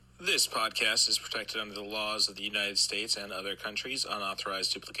This podcast is protected under the laws of the United States and other countries.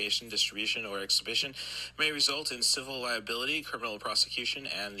 Unauthorized duplication, distribution, or exhibition may result in civil liability, criminal prosecution,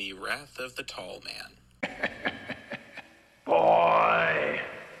 and the wrath of the tall man. Boy!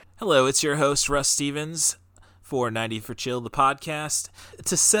 Hello, it's your host, Russ Stevens, for 90 for Chill, the podcast.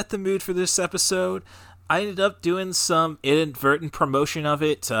 To set the mood for this episode, I ended up doing some inadvertent promotion of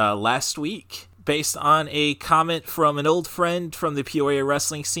it last week, based on a comment from an old friend from the Peoria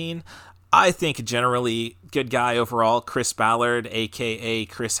wrestling scene. I think a generally good guy overall, Chris Ballard, aka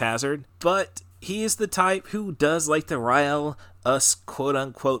Chris Hazard, but he is the type who does like to rile us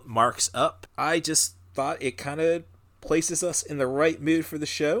quote-unquote marks up. I just thought it kind of places us in the right mood for the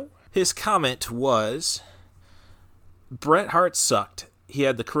show. His comment was, Bret Hart sucked. He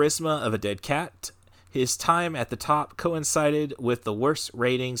had the charisma of a dead cat. His time at the top coincided with the worst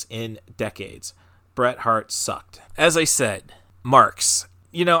ratings in decades. Bret Hart sucked. As I said, marks.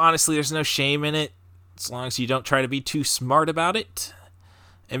 You know, honestly, there's no shame in it, as long as you don't try to be too smart about it.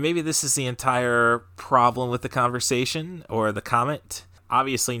 And maybe this is the entire problem with the conversation, or the comment.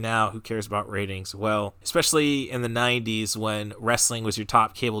 Obviously now, who cares about ratings? Well, especially in the 90s when wrestling was your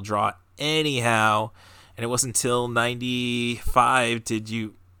top cable draw anyhow, and it wasn't until 95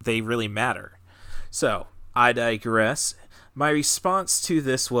 they really matter. So, I digress. My response to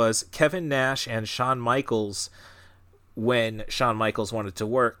this was Kevin Nash and Shawn Michaels, when Shawn Michaels wanted to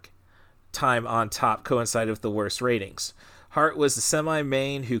work, time on top coincided with the worst ratings. Hart was the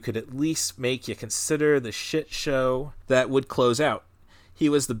semi-main who could at least make you consider the shit show that would close out. He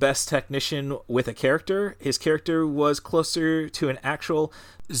was the best technician with a character. His character was closer to an actual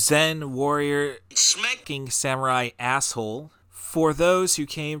Zen warrior smacking samurai asshole. For those who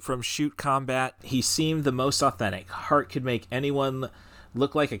came from shoot combat, he seemed the most authentic. Hart could make anyone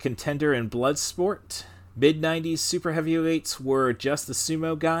look like a contender in Bloodsport. Mid-90s super heavyweights were just the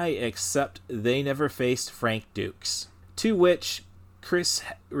sumo guy, except they never faced Frank Dukes. To which Chris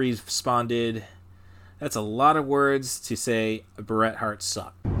responded, that's a lot of words to say Bret Hart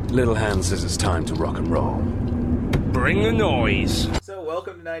sucked. Little hand says it's time to rock and roll. Bring the noise. So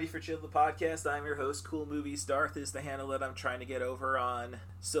welcome to 90 for Chill, the podcast. I'm your host, Cool Movies. Darth is the handle that I'm trying to get over on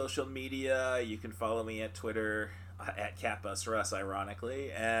social media. You can follow me at Twitter, at CatBusRuss,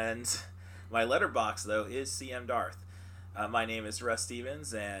 ironically. And my letterbox, though, is CMDarth. My name is Russ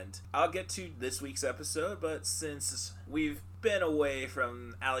Stevens, and I'll get to this week's episode, but since we've been away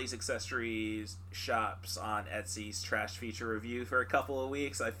from Allie's Accessories Shops on Etsy's Trash Feature Review for a couple of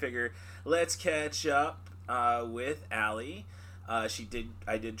weeks, I figure let's catch up with Allie. I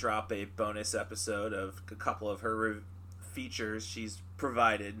did drop a bonus episode of a couple of her features she's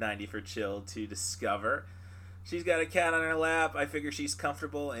provided 90 for Chill to discover. She's got a cat on her lap. I figure she's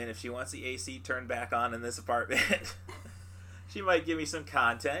comfortable, and if she wants the AC turned back on in this apartment, she might give me some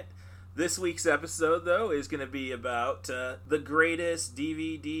content. This week's episode, though, is going to be about the greatest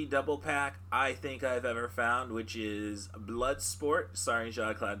DVD double pack I think I've ever found, which is Bloodsport, starring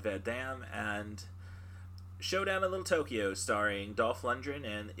Jean-Claude Van Damme, and Showdown in Little Tokyo, starring Dolph Lundgren,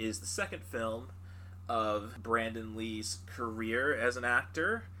 and is the second film of Brandon Lee's career as an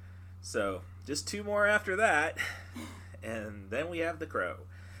actor. So, just two more after that, and then we have The Crow.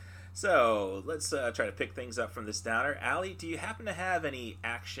 So, let's try to pick things up from this downer. Allie, do you happen to have any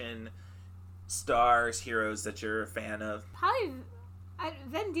action stars, heroes that you're a fan of? Probably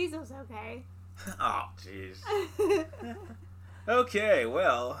Vin Diesel's okay. Oh, jeez. Okay,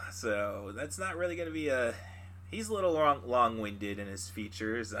 well, so that's not really going to be he's a little long-winded in his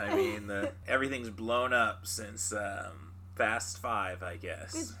features. I mean, everything's blown up since Fast 5, I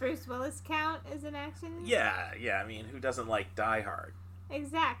guess. Does Bruce Willis count as an action? Yeah, I mean, who doesn't like Die Hard?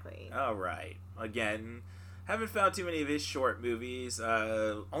 Exactly. All right. Again, haven't found too many of his short movies.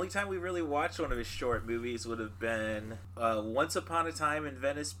 Only time we really watched one of his short movies would have been Once Upon a Time in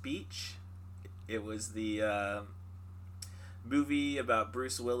Venice Beach. It was the movie about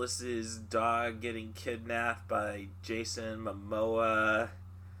Bruce Willis's dog getting kidnapped by Jason Momoa,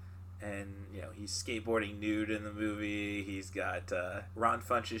 and he's skateboarding nude in the movie. He's got Ron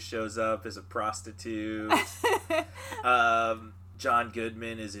Funches shows up as a prostitute. John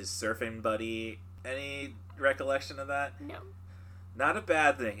Goodman is his surfing buddy. Any recollection of that? No. Not a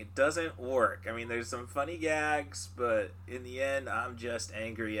bad thing. It doesn't work. I mean, there's some funny gags, but in the end, I'm just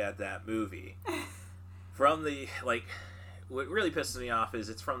angry at that movie. From the, what really pisses me off is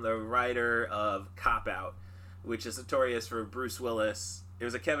it's from the writer of Cop Out, which is notorious for Bruce Willis. It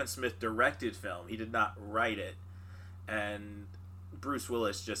was a Kevin Smith directed film. He did not write it. And Bruce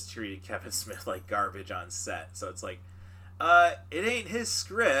Willis just treated Kevin Smith like garbage on set. So it's like, it ain't his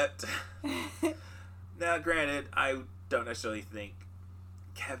script. Now, granted, I don't necessarily think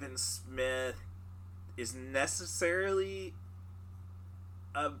Kevin Smith is necessarily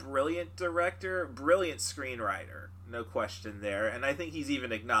a brilliant director, brilliant screenwriter, no question there. And I think he's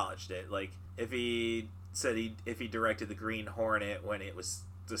even acknowledged it. Like, if he directed the Green Hornet when it was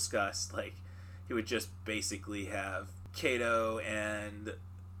discussed, like, he would just basically have Kato and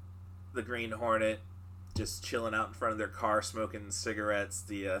the Green Hornet just chilling out in front of their car smoking cigarettes,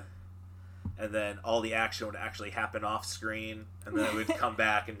 and then all the action would actually happen off screen, and then it would come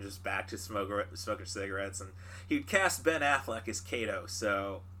back and just back to smoking cigarettes. And he'd cast Ben Affleck as Kato,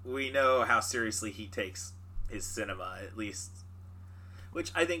 so we know how seriously he takes his cinema, at least, which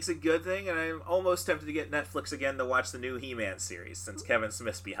I think is a good thing. And I'm almost tempted to get Netflix again to watch the new He-Man series, since Kevin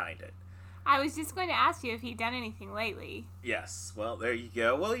Smith's behind it. I was just going to ask you if he'd done anything lately. Yes, well, there you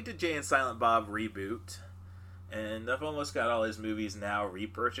go. Well, he did Jay and Silent Bob reboot, and I've almost got all his movies now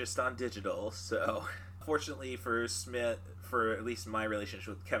repurchased on digital. So, fortunately for Smith, for at least my relationship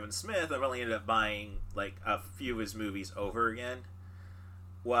with Kevin Smith, I've only ended up buying like a few of his movies over again.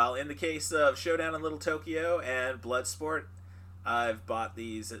 While in the case of Showdown in Little Tokyo and Bloodsport, I've bought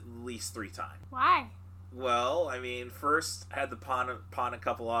these at least 3 times. Why? Well, I mean, first I had to pawn a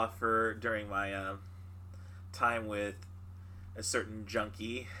couple off during my time with a certain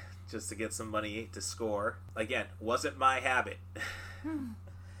junkie, just to get some money to score. Again, wasn't my habit.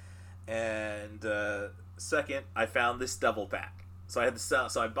 And second, I found this double pack, so I had to sell.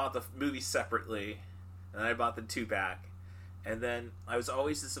 So I bought the movie separately, and I bought the 2-pack. And then I was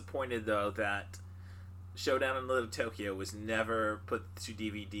always disappointed though that Showdown in Little Tokyo was never put to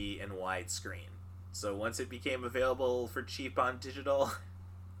DVD and widescreen. So once it became available for cheap on digital,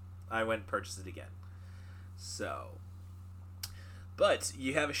 I went and purchased it again. So, but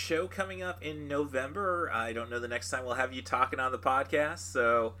you have a show coming up in November. I don't know the next time we'll have you talking on the podcast.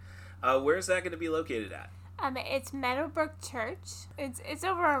 So, where's that going to be located at? It's Meadowbrook Church. It's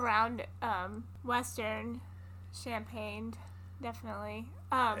over around Western Champaign, definitely.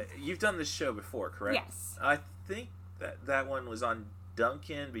 You've done this show before, correct? Yes. I think that one was on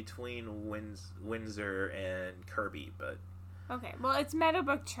Duncan between Windsor and Kirby, but okay. Well, it's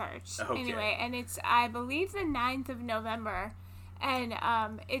Meadowbrook Church anyway, and it's, I believe, the 9th of November, and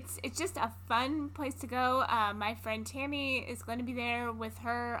it's just a fun place to go. My friend Tammy is going to be there with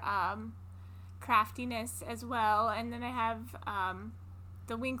her craftiness as well, and then I have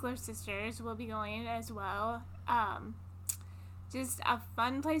the Winkler sisters will be going as well. Just a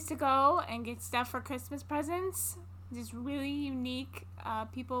fun place to go and get stuff for Christmas presents. Just really unique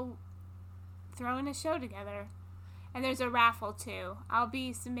people throwing a show together. And there's a raffle too. I'll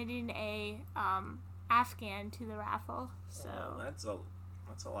be submitting a Afghan to the raffle. So that's a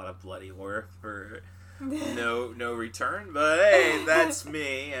lot of bloody worth for no return. But hey, that's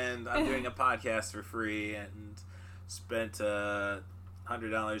me, and I'm doing a podcast for free and spent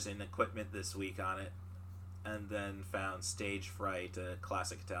 $100 in equipment this week on it, and then found Stage Fright, a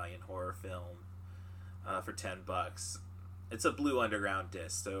classic Italian horror film, for $10. It's a Blue Underground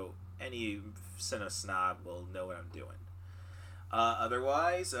disc, so any cine snob will know what I'm doing.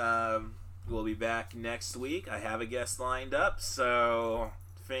 Otherwise, we'll be back next week. I have a guest lined up, so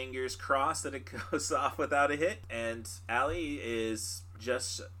fingers crossed that it goes off without a hit. And Allie is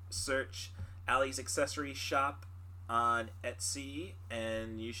just search Allie's Accessory Shop on Etsy,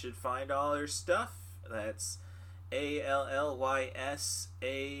 and you should find all her stuff. That's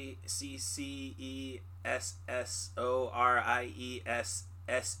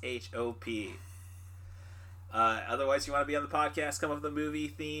ALLYSACCESSORIESSHOP. Otherwise, you want to be on the podcast, come up with a movie,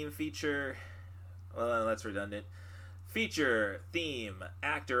 theme, feature. Well, that's redundant. Feature, theme,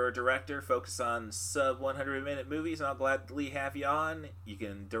 actor, or director. Focus on sub 100-minute movies, and I'll gladly have you on. You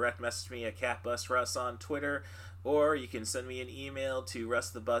can direct message me at CatBusRuss on Twitter, or you can send me an email to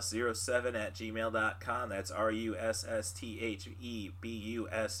rustthebus07@gmail.com. That's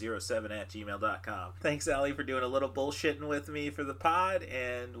RUSSTHEBUS07@gmail.com. Thanks, Allie, for doing a little bullshitting with me for the pod,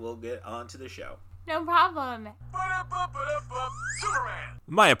 and we'll get on to the show. no problem. Superman!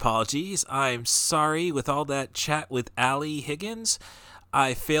 My apologies. I'm sorry. With all that chat with Allie Higgins,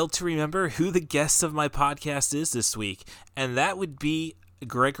 I failed to remember who the guest of my podcast is this week, and that would be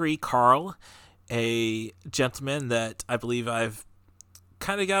Gregory Carl, a gentleman that I believe I've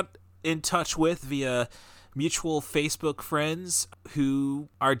kind of got in touch with via mutual Facebook friends who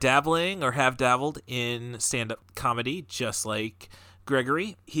are dabbling or have dabbled in stand-up comedy, just like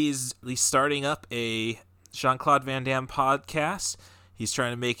Gregory. He's starting up a Jean-Claude Van Damme podcast. He's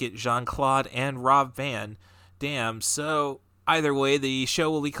trying to make it Jean-Claude and Rob Van Damme. So either way, the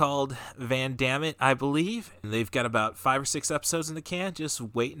show will be called Van Damme It, I believe. And they've got about 5 or 6 episodes in the can, just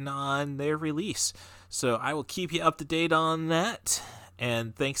waiting on their release. So I will keep you up to date on that.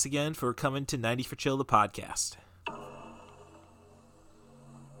 And thanks again for coming to 90 for Chill, the podcast.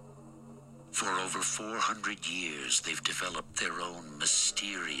 For over 400 years, they've developed their own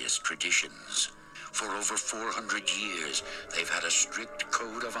mysterious traditions. For over 400 years, they've had a strict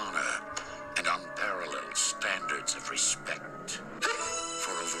code of honor and unparalleled standards of respect.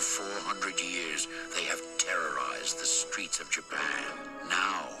 For over 400 years, they have terrorized the streets of Japan.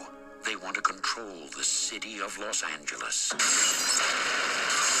 Now, they want to control the city of Los Angeles.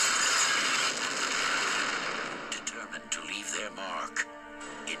 Determined to leave their mark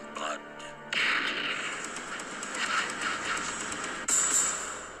in blood.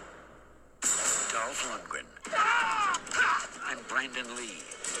 Dolph Lundgren and Brandon Lee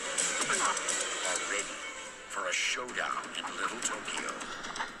are ready for a showdown in Little Tokyo.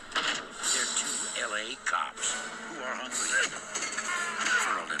 They're two LA cops who are hungry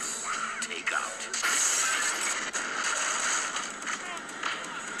for a little takeout.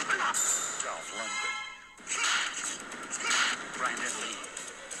 Dolph Lundgren, Brandon Lee.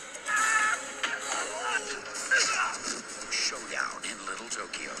 Showdown in Little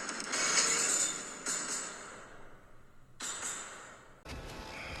Tokyo.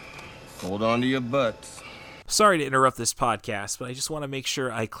 Hold on to your butts. Sorry to interrupt this podcast, but I just want to make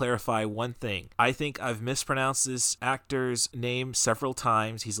sure I clarify one thing. I think I've mispronounced this actor's name several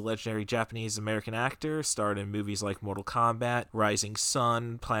times. He's a legendary Japanese-American actor, starred in movies like Mortal Kombat, Rising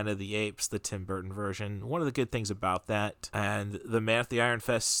Sun, Planet of the Apes, the Tim Burton version. One of the good things about that. And The Man with the Iron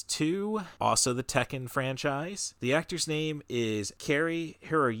Fist 2, also the Tekken franchise. The actor's name is Kari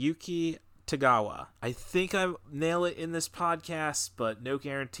Hiroyuki Tagawa. I think I nail it in this podcast, but no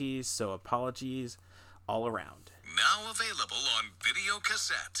guarantees, so apologies all around. Now available on video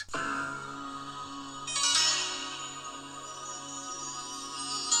cassette.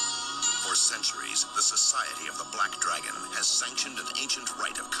 For centuries, the Society of the Black Dragon has sanctioned an ancient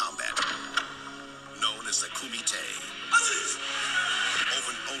rite of combat known as the Kumite,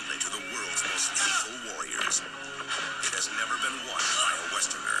 woven only to the world's most lethal warriors. It has never been won by a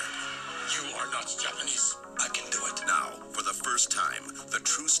Westerner. You are not Japanese. I can do it. Now, for the first time, the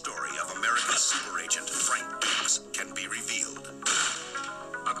true story of America's super agent, Frank Dukes, can be revealed.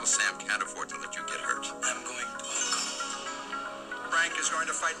 Uncle Sam can't afford to let you get hurt. I'm going to Hong Kong. Frank is going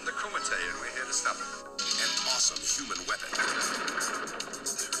to fight in the Kumite, and we're here to stop him. An awesome human weapon. It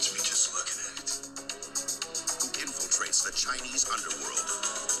hurts me just looking at it. Who infiltrates the Chinese underworld.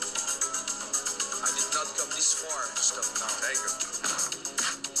 I did not come this far to stop now. Take him.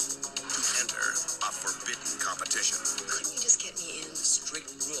 A forbidden competition. Couldn't you just get me in? Strict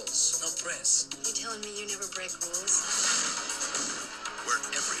rules, no press. You telling me you never break rules? Where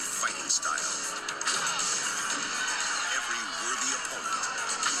every fighting style, every worthy opponent,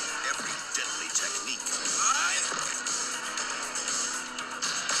 every deadly technique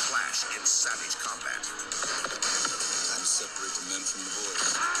clash in savage combat. Time to separate the men from the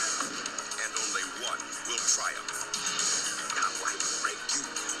boys. And only one will triumph. Now I break you.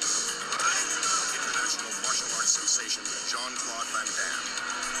 International martial arts sensation Jean-Claude Van Damme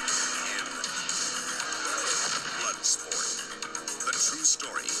in Bloodsport, the true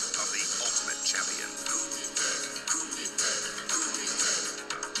story of the ultimate champion.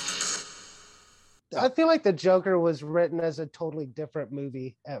 I feel like the Joker was written as a totally different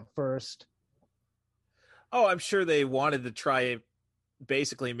movie at first. Oh, I'm sure they wanted to try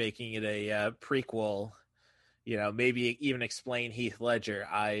basically making it a prequel, maybe even explain Heath Ledger.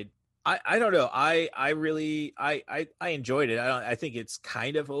 I don't know. I really enjoyed it. I think it's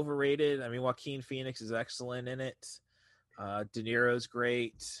kind of overrated. I mean, Joaquin Phoenix is excellent in it. De Niro's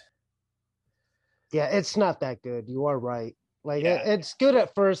great. Yeah, it's not that good. You are right. Like Yeah. it's good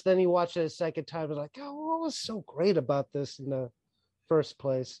at first, then you watch it a second time and like, oh, what was so great about this in the first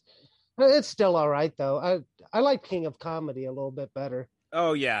place? It's still all right though. I like King of Comedy a little bit better.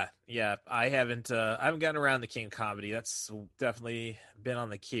 Oh yeah. I haven't gotten around the King of Comedy. That's definitely been on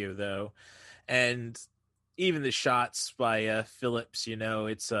the queue though, and even the shots by Phillips,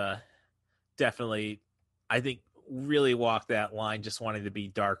 it's definitely, I think, really walked that line, just wanting to be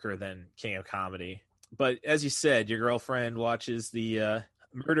darker than King of Comedy. But as you said, your girlfriend watches the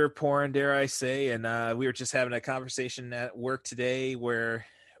murder porn, dare I say, and we were just having a conversation at work today where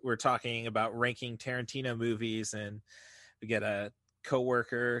we're talking about ranking Tarantino movies, and we get a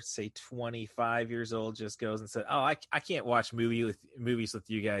coworker, say 25 years old, just goes and said, "Oh, I can't watch movies with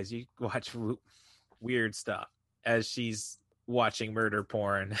you guys. You watch weird stuff," as she's watching murder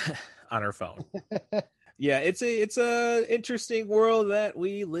porn on her phone. Yeah, it's a interesting world that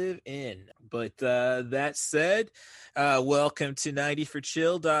we live in. But that said, welcome to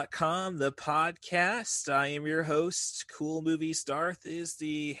 90forchill.com, the podcast. I am your host. Cool Movies Darth is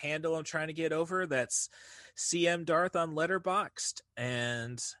the handle I'm trying to get over. That's CM Darth on Letterboxd.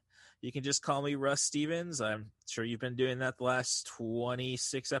 And you can just call me Russ Stevens. I'm sure you've been doing that the last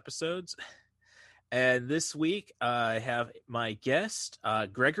 26 episodes. And this week, I have my guest,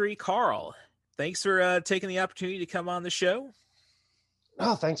 Gregory Carl. Thanks for taking the opportunity to come on the show.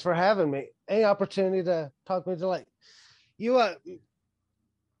 Oh, thanks for having me. Any opportunity to talk with you. Like, you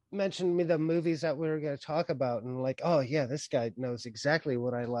mentioned me the movies that we were going to talk about, and like, oh yeah, this guy knows exactly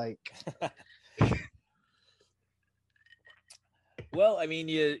what I like. Well, I mean,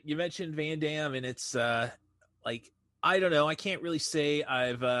 you mentioned Van Damme, and it's like, I don't know. I can't really say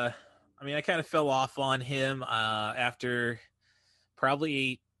I kind of fell off on him after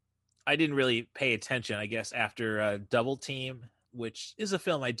probably, I didn't really pay attention, I guess, after Double Team, which is a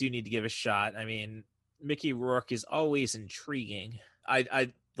film I do need to give a shot. I mean, Mickey Rourke is always intriguing.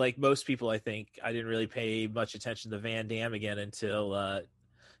 I like most people, I think, I didn't really pay much attention to Van Damme again until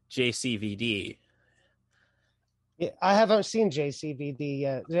JCVD. Yeah, I haven't seen JCVD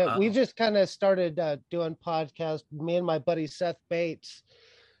yet. We just kind of started doing podcasts. Me and my buddy Seth Bates.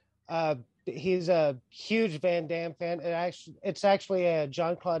 He's a huge Van Damme fan. It's actually a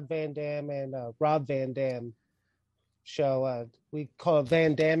Jean-Claude Van Damme and Rob Van Damme show. We call it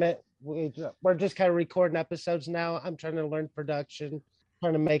Van Damme It. We're just kind of recording episodes now. I'm trying to learn production,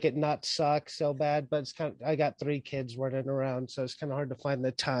 trying to make it not suck so bad, but it's I got 3 kids running around, so it's kind of hard to find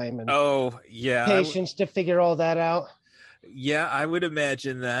the time and patience to figure all that out. Yeah, I would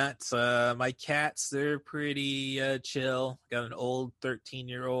imagine that. My cats, they're pretty chill. Got an old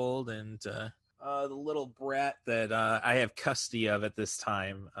 13-year-old and the little brat that I have custody of at this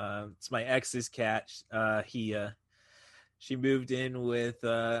time. It's my ex's cat. She moved in with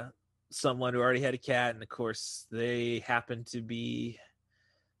someone who already had a cat, and of course they happen to be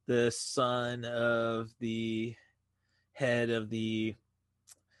the son of the head of the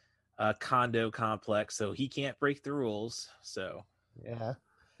condo complex, so he can't break the rules. So yeah.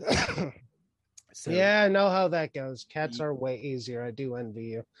 Yeah, I know how that goes. Cats are way easier. I do envy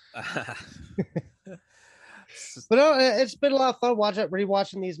you. But it's been a lot of fun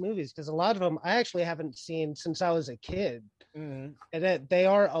rewatching these movies, because a lot of them I actually haven't seen since I was a kid. And they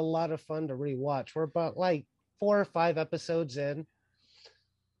are a lot of fun to rewatch. We're about like 4 or 5 episodes in.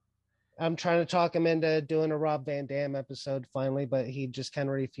 I'm trying to talk him into doing a Rob Van Damme episode finally, but he just kind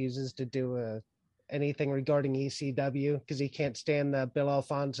of refuses to do anything regarding ECW because he can't stand the Bill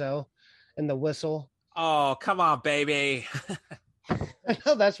Alfonso and the whistle. Oh, come on, baby. I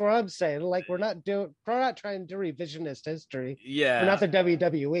know, that's what I'm saying. Like, we're not trying to do revisionist history. Yeah. We're not the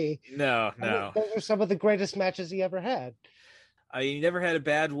WWE. No. I mean, those are some of the greatest matches he ever had. He never had a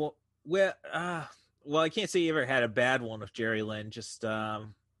bad one. Well, I can't say he ever had a bad one with Jerry Lynn. Just,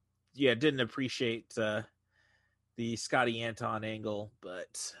 didn't appreciate the Scotty Anton angle,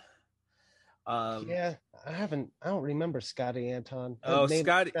 but I don't remember Scotty Anton.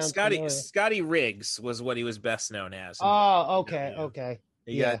 Scotty Riggs was what he was best known as. Oh, okay.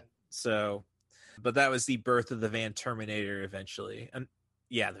 But that was the birth of the Van Terminator eventually. And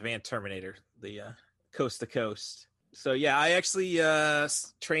the Van Terminator, the coast to coast. So yeah, I actually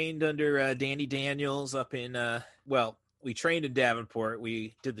trained under Danny Daniels up in we trained in Davenport.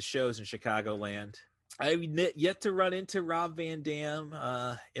 We did the shows in Chicagoland. I've yet to run into Rob Van Dam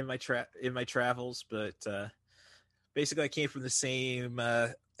in my travels, but basically I came from the same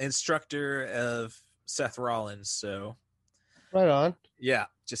instructor of Seth Rollins. So right on. Yeah,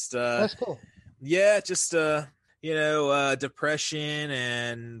 just that's cool. Yeah, just depression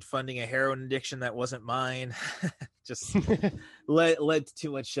and funding a heroin addiction that wasn't mine. Just led to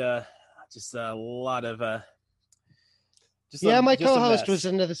too much. Just a lot of. My co-host was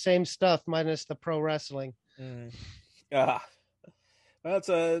into the same stuff, minus the pro wrestling. Well,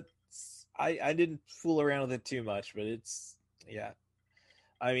 I didn't fool around with it too much, but it's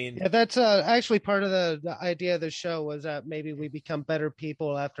I mean, that's actually part of the idea of the show, was that maybe we become better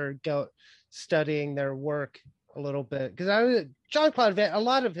people after studying their work a little bit. Because Jean-Claude Van, a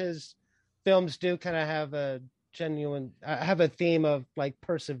lot of his films do kind of have a theme of like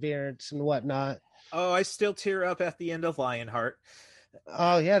perseverance and whatnot. Oh, I still tear up at the end of Lionheart.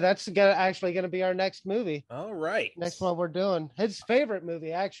 Oh yeah, that's actually going to be our next movie. All right, next one we're doing. His favorite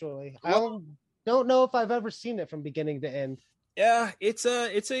movie, actually. Well, I don't know if I've ever seen it from beginning to end. Yeah, it's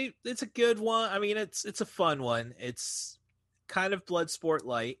a good one. I mean, it's a fun one. It's kind of Bloodsport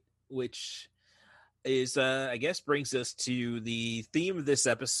light, which is I guess brings us to the theme of this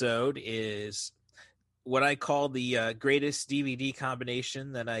episode is what I call the greatest DVD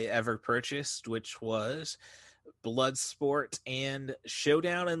combination that I ever purchased, which was Bloodsport and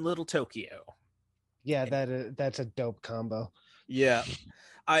Showdown in Little Tokyo. Yeah, that's a dope combo. Yeah.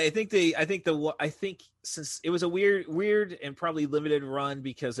 I think since it was a weird and probably limited run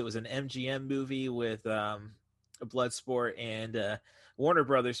because it was an MGM movie with Bloodsport and Warner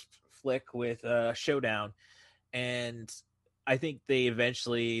Brothers flick with Showdown, and I think they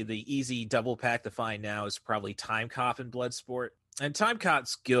eventually the easy double pack to find now is probably Time Cop and Bloodsport. And Time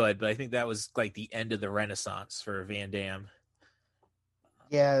Cop's good, but I think that was like the end of the Renaissance for Van Damme.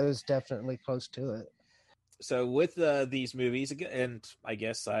 Yeah, it was definitely close to it. So with these movies, and I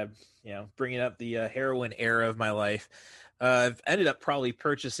guess I'm bringing up the heroin era of my life, I've ended up probably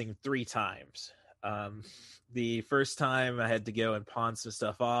purchasing 3 times. The first time I had to go and pawn some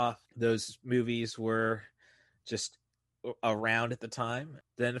stuff off. Those movies were just around at the time.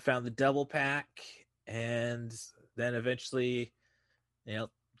 Then I found the double pack, and then eventually,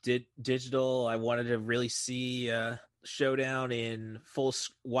 did digital. I wanted to really see Showdown in full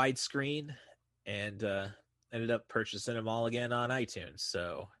widescreen, and ended up purchasing them all again on iTunes.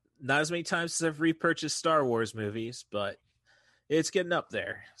 So not as many times as I've repurchased Star Wars movies, but it's getting up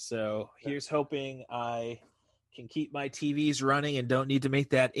there. So here's hoping I can keep my TVs running and don't need to make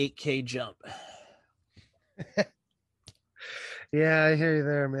that 8K jump. Yeah, I hear you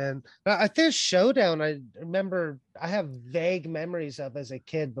there, man. I think Showdown, I remember I have vague memories of as a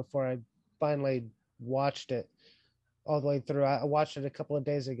kid before I finally watched it all the way through. I watched it a couple of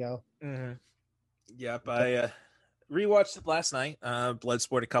days ago. Mm-hmm. Yep, I rewatched it last night.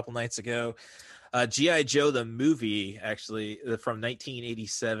 Bloodsport a couple nights ago. G.I. Joe the movie, actually, from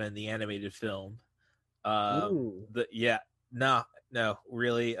 1987, the animated film. No,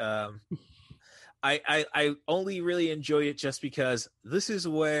 really. I only really enjoyed it just because this is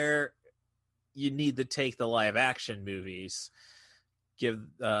where you need to take the live action movies, give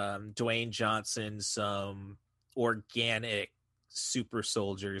Dwayne Johnson some organic super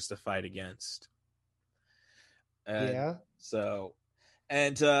soldiers to fight against. Yeah. So,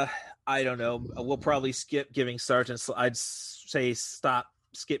 and I don't know. We'll probably skip giving Sergeant. I'd say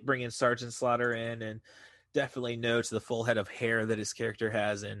skip bringing Sergeant Slaughter in, and definitely no to the full head of hair that his character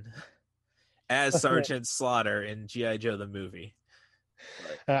has as Sergeant Slaughter in G.I. Joe the movie.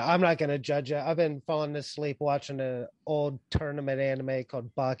 I'm not going to judge it. I've been falling asleep watching an old tournament anime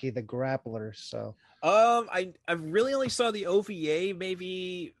called Baki the Grappler. So, I really only saw the OVA.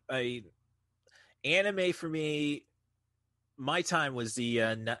 Maybe anime for me. My time was the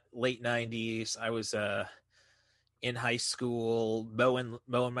late 90s. I was in high school, mowing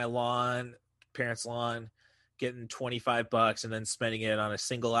my lawn, parents' lawn, getting $25 and then spending it on a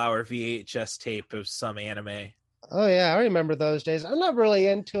single hour VHS tape of some anime. Oh yeah, I remember those days. I'm not really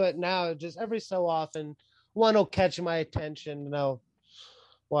into it now. Just every so often, one will catch my attention, and I'll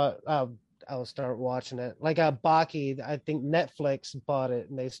start watching it. Like Baki, I think Netflix bought it,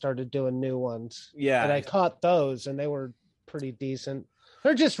 and they started doing new ones. Yeah, and I caught those, and they were pretty decent.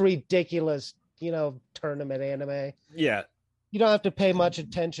 They're just ridiculous, tournament anime. Yeah, you don't have to pay much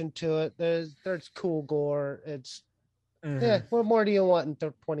attention to it. There's cool gore. It's what more do you want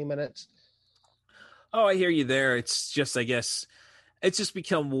in 20 minutes? Oh, I hear you there. It's just, I guess, it's just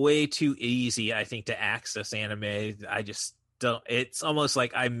become way too easy, I think, to access anime. I just don't. It's almost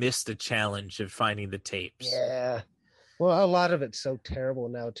like I missed the challenge of finding the tapes. Yeah. Well, a lot of it's so terrible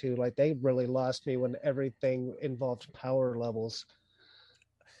now too. Like they really lost me when everything involved power levels.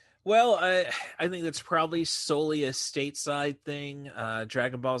 Well, I think that's probably solely a stateside thing.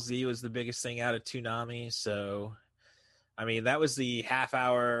 Dragon Ball Z was the biggest thing out of Toonami, so I mean that was the half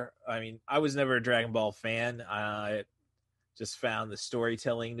hour. I mean, I was never a Dragon Ball fan. I just found the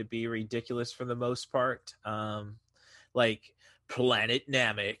storytelling to be ridiculous for the most part. Like Planet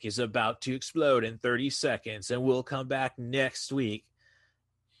Namek is about to explode in 30 seconds, and we'll come back next week.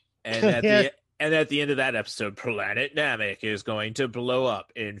 And at the end of that episode, Planet Namek is going to blow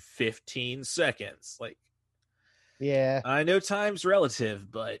up in 15 seconds. Like, yeah, I know time's relative,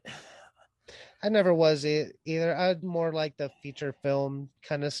 but I never was either. I'd more like the feature film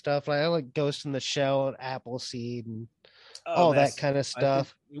kind of stuff. Like I like Ghost in the Shell and Appleseed and all that kind of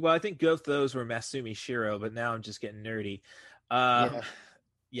stuff. I think both of those were Masumi Shiro, but now I'm just getting nerdy.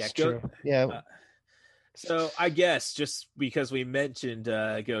 True. Yeah. So I guess just because we mentioned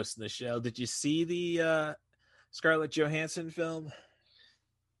Ghost in the Shell, did you see the Scarlett Johansson film?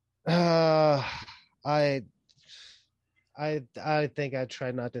 I think I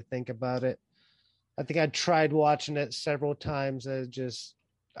tried not to think about it. I think I tried watching it several times.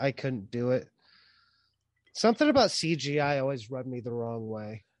 I couldn't do it. Something about CGI always rubbed me the wrong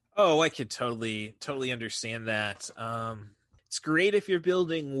way. Oh, I could totally understand that. It's great if you're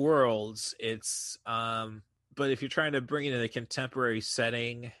building worlds. It's but if you're trying to bring it in a contemporary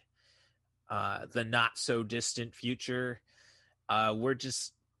setting, the not so distant future,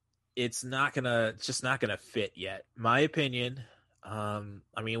 it's just not gonna fit yet. My opinion. I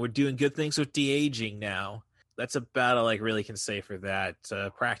mean, we're doing good things with de-aging now. That's about all I really can say for that.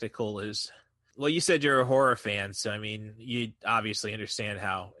 Practical is, well, you said you're a horror fan, so I mean, you obviously understand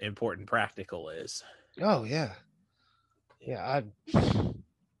how important practical is. Oh yeah, yeah.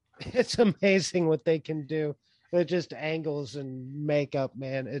 It's amazing what they can do with just angles and makeup,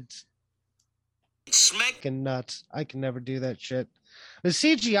 man. It's smacking nuts. I can never do that shit. The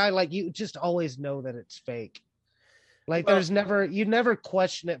CGI, like, you just always know that it's fake. Like, Well, you never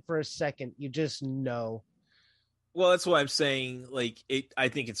question it for a second. You just know. Well, that's why I'm saying, like, I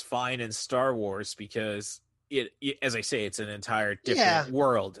think it's fine in Star Wars because as I say, it's an entire different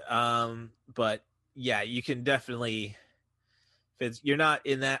world. But yeah, you can definitely, if you're not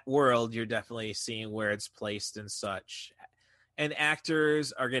in that world, you're definitely seeing where it's placed and such. And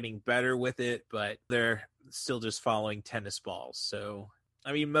actors are getting better with it, but they're still just following tennis balls. So,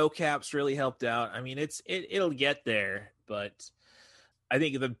 I mean, mocap's really helped out. I mean, it'll get there, but I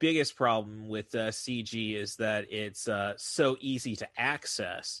think the biggest problem with CG is that it's so easy to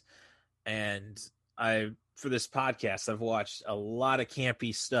access. And for this podcast, I've watched a lot of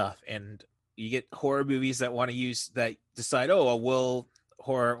campy stuff, and you get horror movies that want to decide,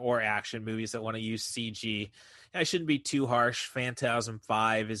 horror or action movies that want to use CG. I shouldn't be too harsh. Phantasm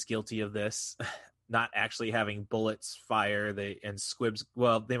 5 is guilty of this. Not actually having bullets fire, and squibs.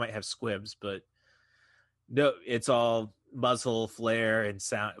 Well, they might have squibs, but no, it's all muzzle flare and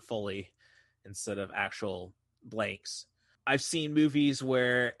sound fully instead of actual blanks. I've seen movies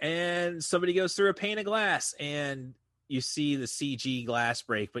and somebody goes through a pane of glass and you see the CG glass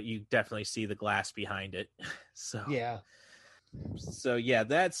break, but you definitely see the glass behind it. So yeah,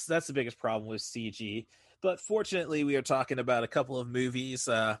 that's the biggest problem with CG. But fortunately, we are talking about a couple of movies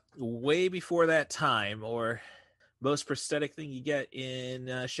way before that time, or most prosthetic thing you get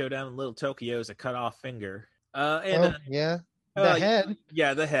in Showdown in Little Tokyo is a cut off finger. The head.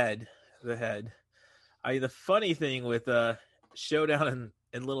 Yeah, the head. The funny thing with Showdown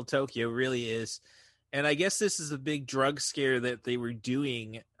in Little Tokyo really is, and I guess this is a big drug scare that they were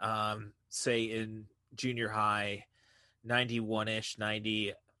doing, say in junior high, 91-ish,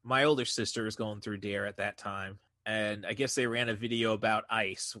 90. My older sister was going through DARE at that time, and I guess they ran a video about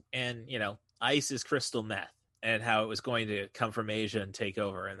ice, and ice is crystal meth, and how it was going to come from Asia and take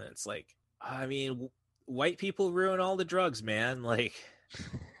over. And it's like, I mean, white people ruin all the drugs, man. Like,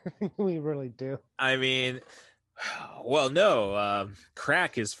 we really do. I mean, well, no,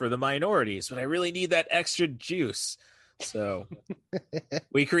 crack is for the minorities, but I really need that extra juice. So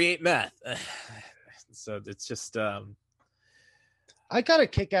we create meth. So it's just, I got a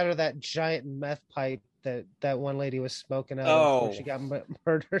kick out of that giant meth pipe that one lady was smoking out of before she got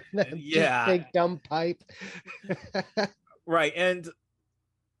murdered. Yeah. Big dumb pipe. Right. And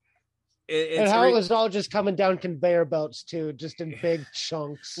and how it was all just coming down conveyor belts too, just in big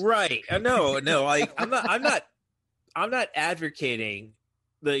chunks. Right. No, like I'm not advocating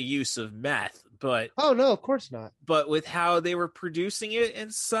the use of meth, but oh no, of course not. But with how they were producing it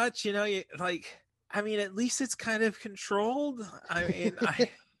and such, I mean, at least it's kind of controlled. I mean,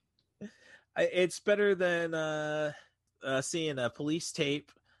 it's better than seeing a police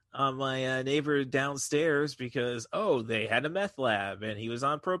tape on my neighbor downstairs because, they had a meth lab and he was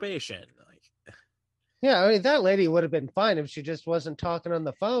on probation. Yeah, I mean, that lady would have been fine if she just wasn't talking on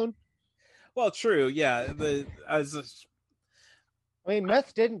the phone. Well, true, yeah.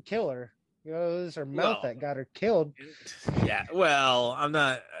 Meth didn't kill her. It was her mouth that got her killed. Yeah, well, I'm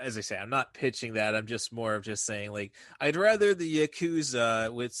not pitching that. I'm just more of just saying, like, I'd rather the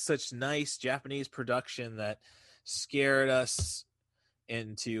Yakuza with such nice Japanese production that scared us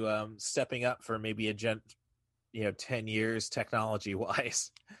into stepping up for maybe 10 years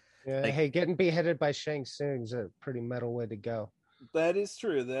technology-wise. Yeah, hey, getting beheaded by Shang Tsung's a pretty metal way to go. That is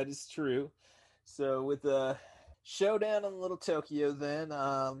true. So with Showdown in Little Tokyo, then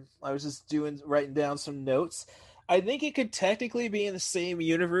I was just writing down some notes. I think it could technically be in the same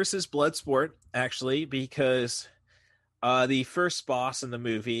universe as Bloodsport, actually, because the first boss in the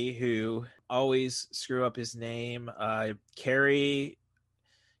movie, who always screw up his name,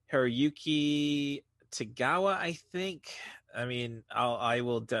 Haruyuki Tagawa, I think. I mean, I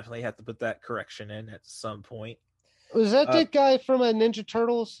will definitely have to put that correction in at some point. Was that the guy from Ninja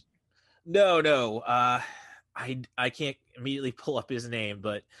Turtles? No. I can't immediately pull up his name,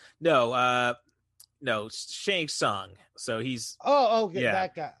 but no. No, Shang Tsung. So he's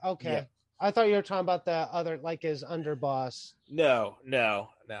that guy. Okay. Yeah. I thought you were talking about the other, like his underboss. No.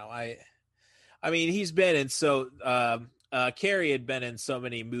 I mean, he's been in Carrie had been in so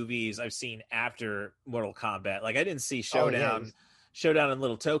many movies I've seen after Mortal Kombat. Like I didn't see Showdown in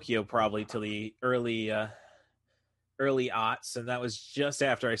Little Tokyo probably till the early aughts, and that was just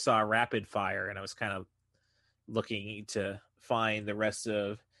after I saw Rapid Fire, and I was kind of looking to find the rest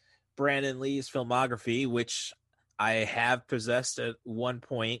of Brandon Lee's filmography, which I have possessed at one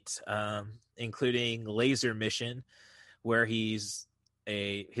point, including Laser Mission, where he's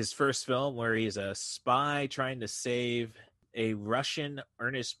his first film where he's a spy trying to save a Russian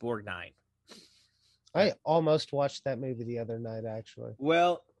Ernest Borgnine. I almost watched that movie the other night, actually.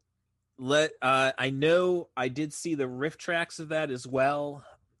 Well, I know I did see the riff tracks of that as well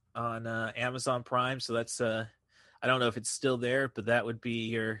on Amazon Prime, so that's I don't know if it's still there, but that would be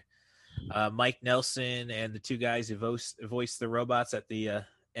your Mike Nelson and the two guys who voiced the robots at the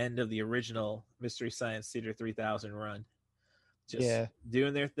end of the original Mystery Science Theater 3000 run. Just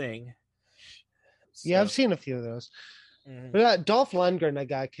doing their thing. So, yeah, I've seen a few of those. Mm-hmm. But Dolph Lundgren I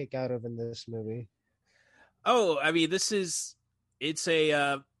got a kick out of in this movie. Oh, I mean,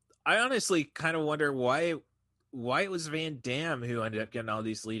 I honestly kind of wonder why it was Van Damme who ended up getting all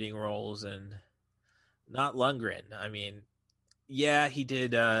these leading roles and not Lundgren. I mean, yeah, he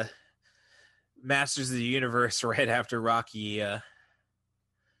did Masters of the Universe right after Rocky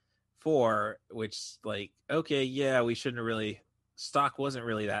 4, which, like, okay, yeah, we shouldn't have really, stock wasn't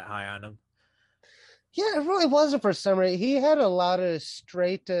really that high on him. Yeah, it really wasn't for some reason. He had a lot of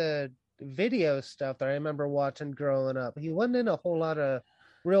straight to video stuff that I remember watching growing up. He wasn't in a whole lot of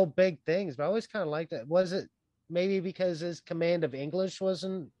real big things, but I always kind of liked it. Was it maybe because his command of English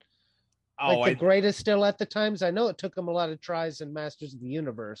wasn't the greatest still at the times? I know it took him a lot of tries in Masters of the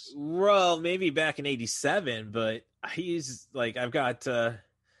Universe. Well, maybe back in '87, but he's like, I've got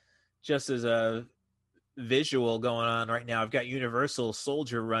just as a visual going on right now, I've got Universal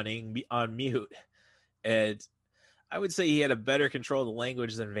Soldier running on mute, and I would say he had a better control of the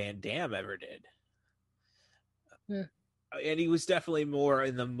language than Van Damme ever did. Yeah. And he was definitely more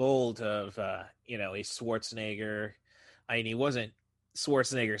in the mold of, a Schwarzenegger. I mean, he wasn't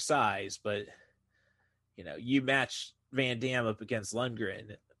Schwarzenegger size, but, you match Van Damme up against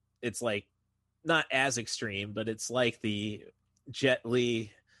Lundgren. It's like not as extreme, but it's like the Jet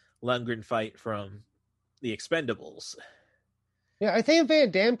Li Lundgren fight from the Expendables. Yeah, I think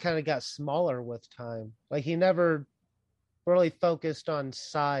Van Damme kind of got smaller with time. Like he never really focused on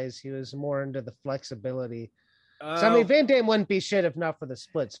size. He was more into the flexibility. So, I mean, Van Damme wouldn't be shit if not for the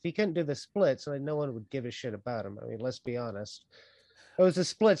splits. If he couldn't do the splits, like, no one would give a shit about him. I mean, let's be honest. It was the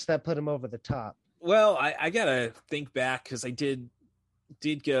splits that put him over the top. Well, I gotta think back because I did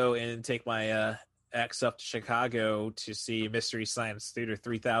go and take my ex up to Chicago to see Mystery Science Theater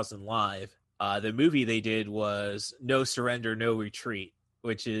 3000 live. The movie they did was No Surrender, No Retreat,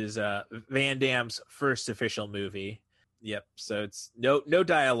 which is Van Damme's first official movie. Yep. So it's no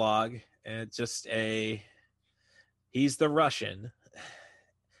dialogue, and it's just he's the Russian.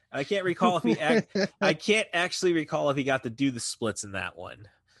 I can't recall if I can't actually recall if he got to do the splits in that one.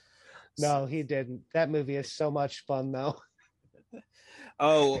 No, he didn't. That movie is so much fun, though.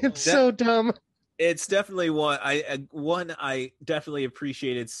 Oh, it's so dumb. It's definitely one I definitely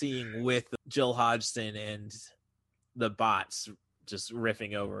appreciated seeing with Jill Hodgson and the bots just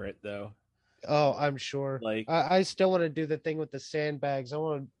riffing over it, though. Oh, I'm sure. Like I still want to do the thing with the sandbags. I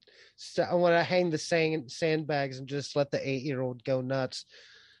want to hang the sandbags and just let the 8-year-old go nuts.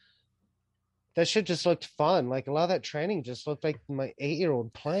 That shit just looked fun. Like a lot of that training just looked like my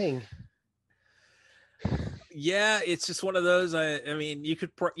 8-year-old playing. Yeah, it's just one of those. I mean, you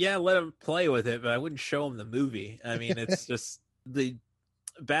could let him play with it, but I wouldn't show him the movie. I mean, it's just the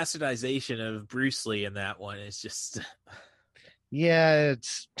bastardization of Bruce Lee in that one is just. Yeah,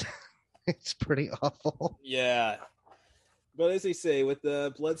 it's pretty awful. Yeah, but as they say, with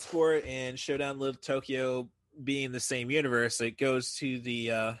the Bloodsport and Showdown Little Tokyo being the same universe, it goes to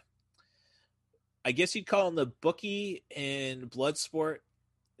the. I guess you'd call him the bookie in Bloodsport.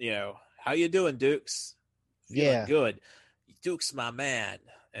 How you doing, Dukes? Feeling good. Duke's my man.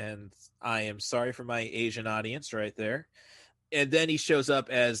 And I am sorry for my Asian audience right there. And then he shows up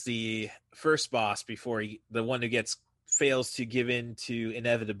as the first boss before the one who fails to give in to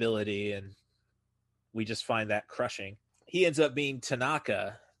inevitability. And we just find that crushing. He ends up being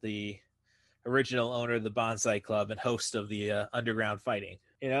Tanaka, the original owner of the Bonsai Club and host of the underground fighting.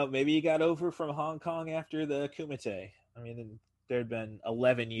 Maybe he got over from Hong Kong after the Kumite. I mean, there'd been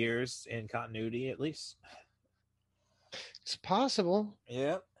 11 years in continuity at least. It's possible.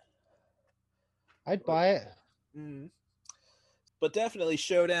 Yep. I'd buy it. But definitely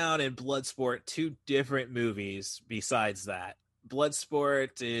Showdown and Bloodsport, two different movies besides that.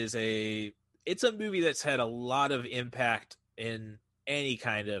 Bloodsport is it's a movie that's had a lot of impact in any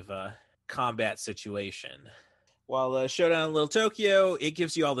kind of combat situation. While Showdown in Little Tokyo, it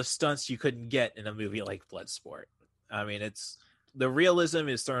gives you all the stunts you couldn't get in a movie like Bloodsport. I mean, the realism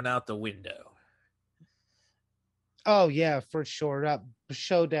is thrown out the window. Oh yeah, for sure.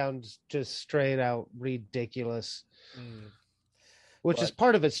 Showdown's just straight out ridiculous, which is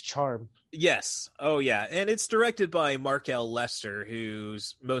part of its charm. Yes. Oh yeah, and it's directed by Mark L. Lester,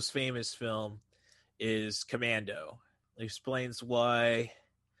 whose most famous film is Commando. It explains why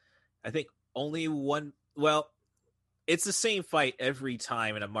I think only one. Well, it's the same fight every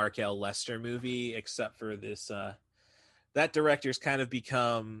time in a Mark L. Lester movie, except for this. That director's kind of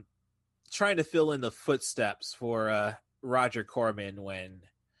become trying to fill in the footsteps for Roger Corman when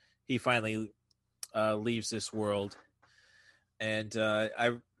he finally leaves this world. And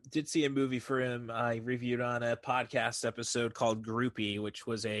I did see a movie for him I reviewed on a podcast episode called Groupie, which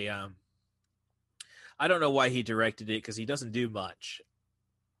was I don't know why he directed it because he doesn't do much.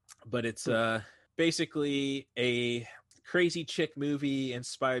 But it's basically a crazy chick movie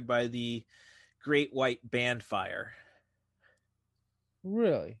inspired by the Great White Band Fire.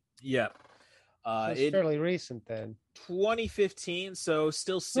 Really? Yeah. It's fairly recent then. 2015, so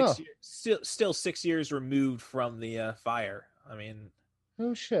still 6 years removed from the fire. I mean,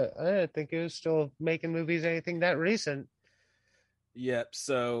 oh shit! I didn't think it was still making movies anything that recent. Yep.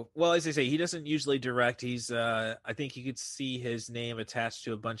 So, well, as I say, he doesn't usually direct. He's I think you could see his name attached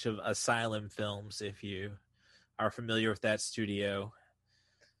to a bunch of Asylum films if you are familiar with that studio.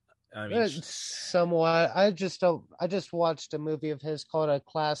 I mean, somewhat. I just watched a movie of his called A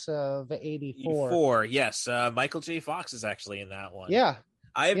Class of '84. Yes, Michael J. Fox is actually in that one. Yeah,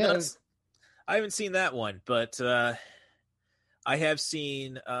 I haven't seen that one, but I have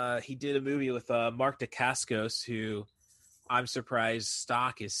seen. He did a movie with Mark Dacascos, who I'm surprised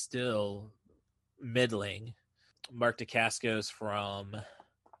stock is still middling. Mark Dacascos from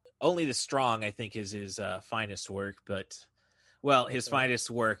Only the Strong, I think, is his finest work, but. Well, his finest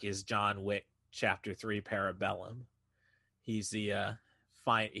work is John Wick Chapter 3 Parabellum. He's the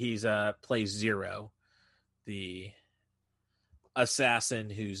plays Zero, the assassin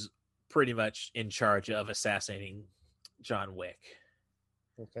who's pretty much in charge of assassinating John Wick.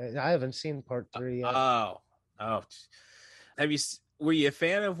 Okay, I haven't seen part 3 yet. Were you a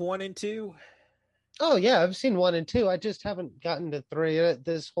fan of 1 and 2? Oh yeah, I've seen 1 and 2. I just haven't gotten to 3.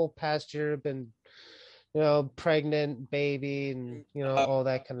 This whole past year I've been pregnant, baby, and all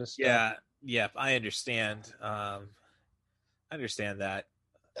that kind of stuff. Yeah, I understand. I understand that.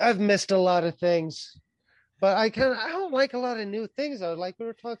 I've missed a lot of things, but I don't like a lot of new things. Like we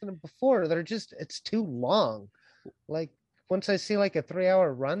were talking before, it's too long. Like once I see like a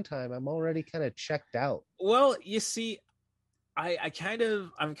 3-hour runtime, I'm already kind of checked out. Well, you see, I'm kind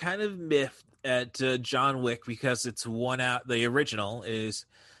of miffed at John Wick because it's 1 hour. The original is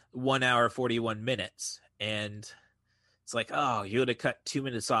 1 hour 41 minutes, and it's like, oh, you would have cut 2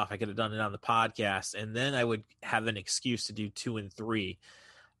 minutes off. I could have done it on the podcast, and then I would have an excuse to do 2 and 3.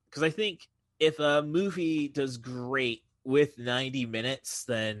 Because I think if a movie does great with 90 minutes,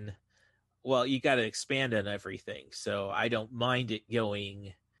 then you got to expand on everything. So I don't mind it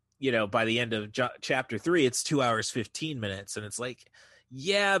going. By the end of chapter 3, it's 2 hours 15 minutes, and it's like,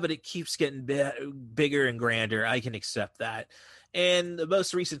 yeah, but it keeps getting bigger and grander. I can accept that. And the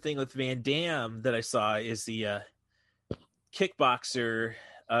most recent thing with Van Damme that I saw is the Kickboxer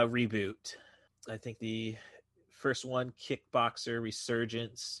reboot. I think the first one, Kickboxer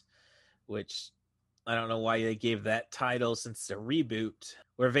Resurgence, which I don't know why they gave that title since it's a reboot,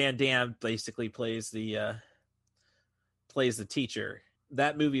 where Van Damme basically plays the teacher.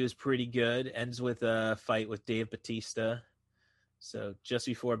 That movie was pretty good. Ends with a fight with Dave Bautista. So just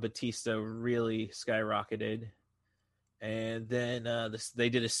before Batista really skyrocketed. And then they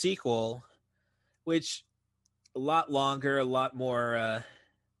did a sequel, which a lot longer, a lot more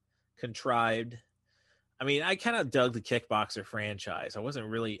contrived. I mean, I kind of dug the Kickboxer franchise. I wasn't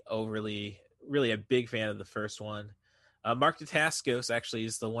really a big fan of the first one. Mark Dacascos actually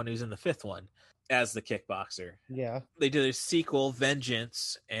is the one who's in the 5th one as the Kickboxer. Yeah. They did a sequel,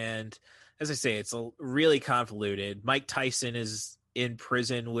 Vengeance, and as I say, it's really convoluted. Mike Tyson is in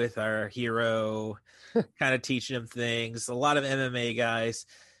prison with our hero, kind of teaching him things. A lot of MMA guys.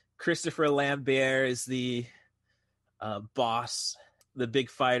 Christopher Lambert is the boss, the big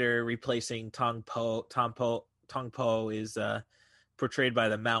fighter replacing Tong Po. Tong Po is portrayed by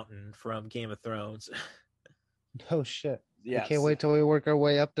the Mountain from Game of Thrones. Oh shit! Yes. I can't wait till we work our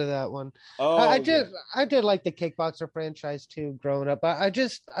way up to that one. Oh, I did like the Kickboxer franchise too growing up. I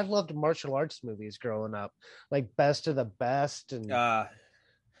loved martial arts movies growing up, like Best of the Best and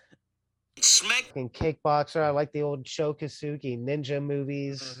Kickboxer. I like the old Shokasugi ninja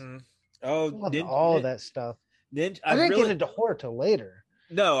movies. Mm-hmm. Oh, loved all of that stuff. I didn't get into horror till later.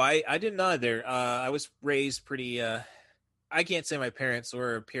 No, I didn't either. I was raised pretty. I can't say my parents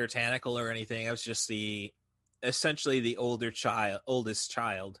were puritanical or anything. I was just essentially the oldest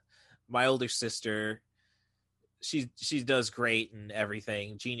child. My older sister, she does great and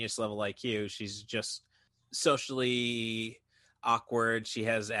everything, genius level IQ. She's just socially awkward. She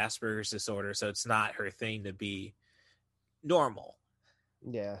has Asperger's disorder, so it's not her thing to be normal.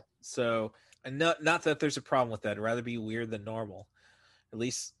 Yeah. So, and not that there's a problem with that. I'd rather be weird than normal. At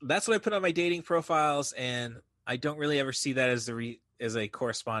least that's what I put on my dating profiles, and I don't really ever see that as a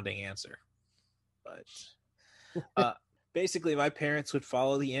corresponding answer. But basically, my parents would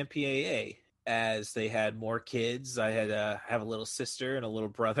follow the MPAA as they had more kids. I had have a little sister and a little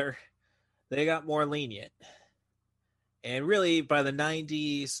brother. They got more lenient. And really, by the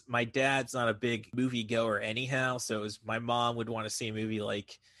 90s, my dad's not a big movie goer anyhow, so my mom would want to see a movie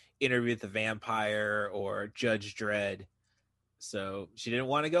like Interview with the Vampire or Judge Dredd. So she didn't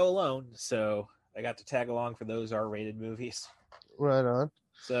want to go alone, so I got to tag along for those R-rated movies. Right on.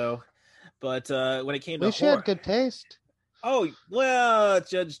 So, but when it came to horror... She had good taste. Oh, well,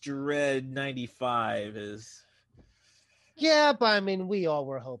 Judge Dredd 95 is... Yeah, but I mean, we all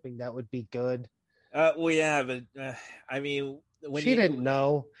were hoping that would be good. Well, yeah, but I mean, when she didn't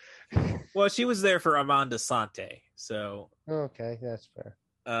know. Well, she was there for Amanda Sante, so okay, that's fair.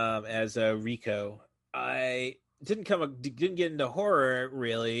 As Rico, I didn't get into horror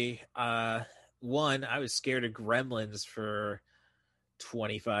really. One, I was scared of gremlins for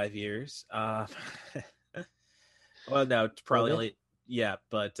 25 years. Well, no, probably only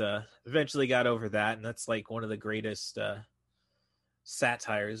but eventually got over that, and that's like one of the greatest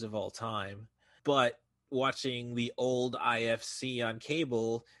satires of all time. But watching the old IFC on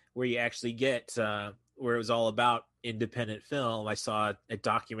cable, where you actually get where it was all about independent film, I saw a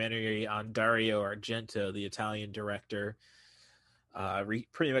documentary on Dario Argento, the Italian director,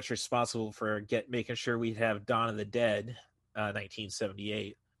 pretty much responsible for making sure we'd have Dawn of the Dead,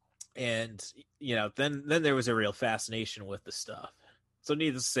 1978, and then there was a real fascination with the stuff. So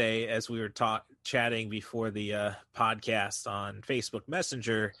needless to say, as we were chatting before the podcast on Facebook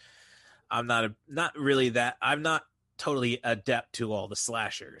Messenger, I'm not totally adept to all the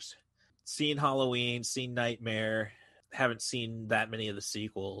slashers. Seen Halloween, seen Nightmare, haven't seen that many of the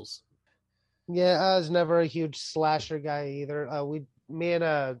sequels. Yeah, I was never a huge slasher guy either. Me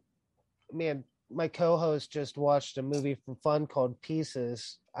and my co-host just watched a movie for fun called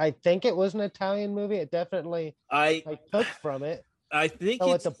Pieces. I think it was an Italian movie. It definitely I took from it. I think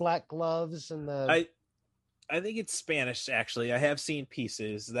it's the black gloves and the. I think it's Spanish, actually. I have seen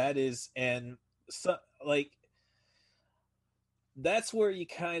Pieces. That is, and so like that's where you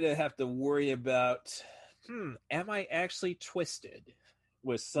kind of have to worry about. Am I actually twisted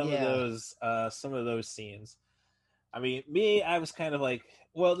with some of those scenes? I mean, I was kind of like,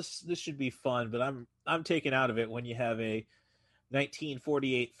 well, this should be fun, but I'm taken out of it when you have a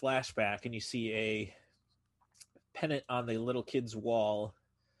 1948 flashback and you see a pennant on the little kid's wall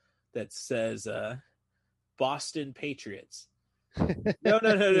that says Boston Patriots.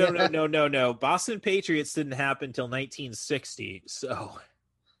 No. Boston Patriots didn't happen until 1960, so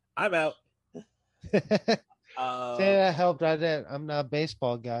I'm out. That helped. I'm not a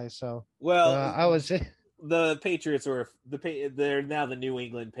baseball guy, so I was. The Patriots they're now the New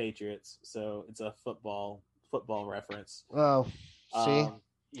England Patriots, so it's a football reference. Oh, see,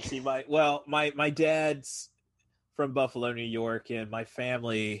 you see, my dad's from Buffalo, New York, and my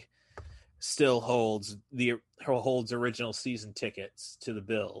family still holds original season tickets to the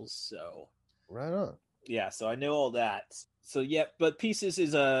Bills. So right on. Yeah, so I know all that. So yeah, but Pieces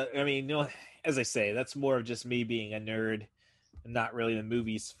is as I say, that's more of just me being a nerd, and not really the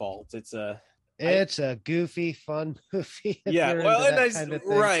movie's fault. It's a goofy, fun movie. Yeah, well, kind of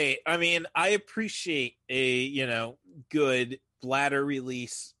right. I mean, I appreciate a good bladder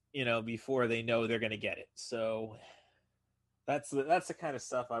release, before they know they're going to get it. So that's the kind of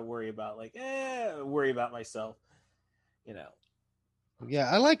stuff I worry about. Like, worry about myself. Yeah,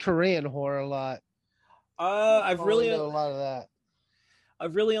 I like Korean horror a lot. I've really know a lot of that.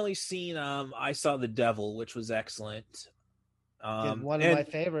 I've really only seen I Saw the Devil, which was excellent. One of my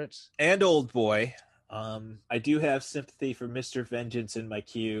favorites. And Old Boy. I do have sympathy for Mr. Vengeance in my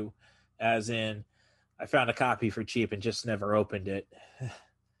queue, as in I found a copy for cheap and just never opened it.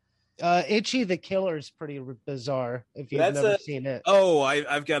 Itchy the Killer is pretty bizarre if you've never seen it. Oh,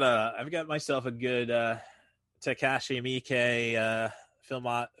 I've got myself a good Takashi Miike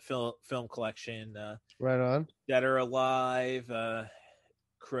film collection. Right on. Dead or Alive,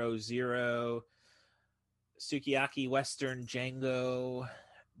 Crow Zero, Sukiyaki Western Django,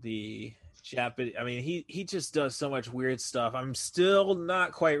 the Japanese. I mean, he just does so much weird stuff. I'm still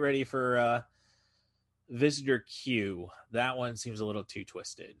not quite ready for Visitor Q. That one seems a little too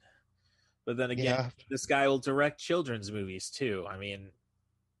twisted. But then again, this guy will direct children's movies too. I mean,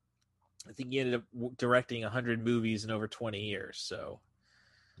 I think he ended up directing 100 movies in over 20 years. So,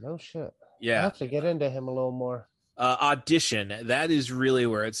 no shit. Yeah, I have to get into him a little more. Audition. That is really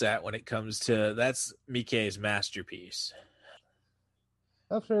where it's at when it comes to that's Miike's masterpiece.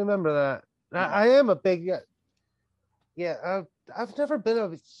 I have to remember that. I am a big. I've never been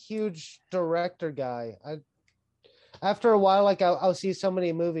a huge director guy. After a while, like I'll see so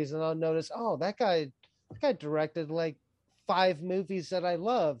many movies and I'll notice, oh, that guy directed like 5 movies that I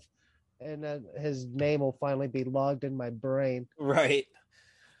love, and his name will finally be logged in my brain. Right.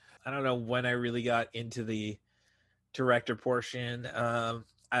 I don't know when I really got into the director portion. I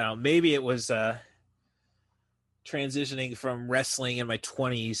don't know. Maybe it was transitioning from wrestling in my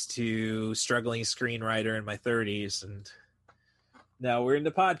 20s to struggling screenwriter in my 30s, and now we're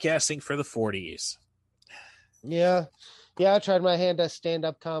into podcasting for the 40s. Yeah, I tried my hand at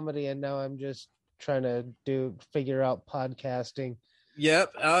stand-up comedy, and now I'm just trying to figure out podcasting.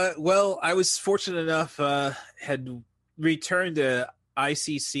 Yep. Well, I was fortunate enough, had returned to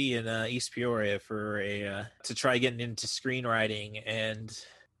ICC in East Peoria for to try getting into screenwriting, and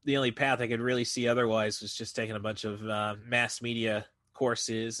the only path I could really see otherwise was just taking a bunch of mass media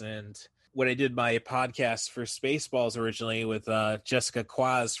courses. And when I did my podcast for Spaceballs originally with Jessica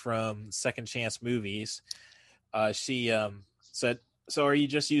Quaz from Second Chance Movies, she said, "So are you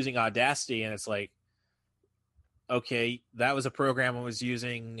just using Audacity?" And it's like, okay, that was a program I was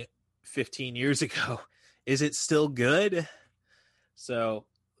using 15 years ago. Is it still good? So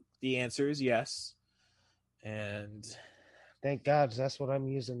the answer is yes. And thank God, that's what I'm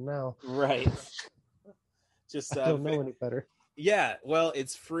using now. Right. Just I don't know any better. Yeah, well,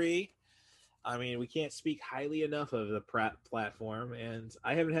 it's free. I mean, we can't speak highly enough of the platform, and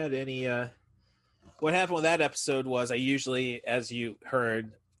I haven't had any what happened with that episode was I usually, as you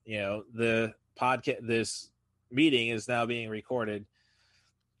heard, the podcast, this meeting is now being recorded.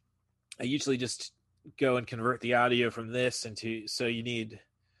 I usually just go and convert the audio from this into,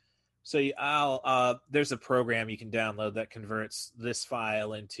 there's a program you can download that converts this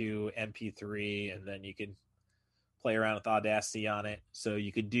file into MP3, and then you can play around with Audacity on it. So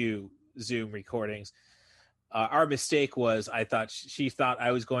you could do Zoom recordings. Our mistake was she thought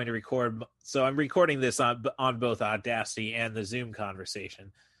I was going to record. So I'm recording this on both Audacity and the Zoom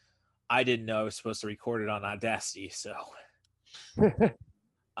conversation. I didn't know I was supposed to record it on Audacity. So,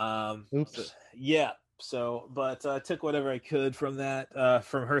 oops. But I took whatever I could from that,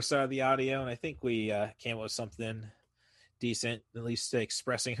 from her side of the audio. And I think we came up with something decent, at least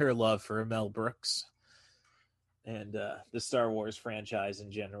expressing her love for Mel Brooks and the Star Wars franchise in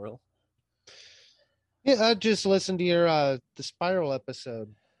general. Yeah, I just listened to your the Spiral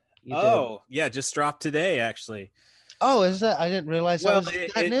episode. Yeah, just dropped today, actually. Oh, is that? I didn't realize that was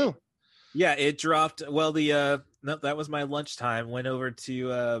that new. Yeah, it dropped. Well, no, that was my lunchtime. Went over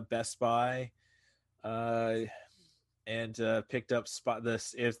to Best Buy, and picked up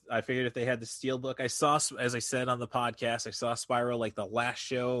I figured if they had the Steelbook, I saw, as I said on the podcast, I saw Spiral like the last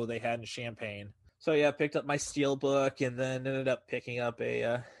show they had in Champaign. So yeah, picked up my Steelbook and then ended up picking up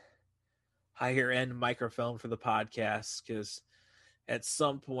a higher end microphone for the podcast, because at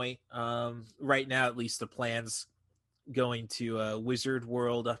some point, right now at least, the plan's going to Wizard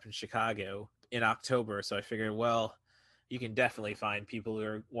World up in Chicago in October. So I figured, well, you can definitely find people who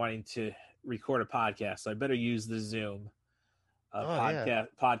are wanting to record a podcast. So I better use the Zoom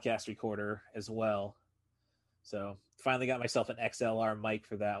podcast recorder as well. So finally got myself an XLR mic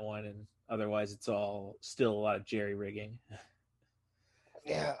for that one, and otherwise it's all still a lot of jerry rigging.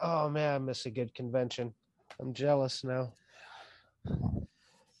 Yeah. Oh man, I miss a good convention. I'm jealous now.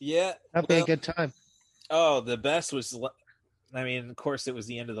 Yeah, that'd be a good time. Oh, the best was, I mean, of course, it was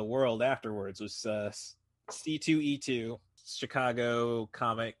the end of the world afterwards. It was C2E2, Chicago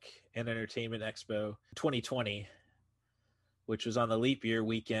Comic and Entertainment Expo 2020, which was on the leap year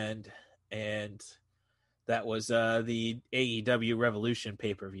weekend, and that was the AEW Revolution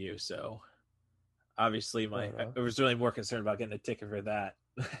pay-per-view. So obviously I was really more concerned about getting a ticket for that.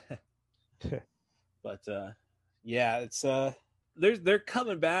 But yeah, it's they're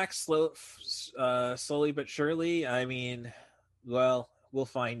coming back slowly but surely. I mean, well, we'll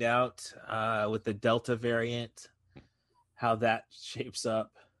find out with the Delta variant how that shapes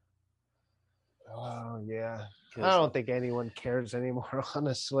up. Oh yeah, I don't think anyone cares anymore,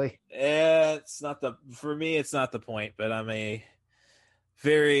 honestly. It's not for me. It's not the point, but I'm a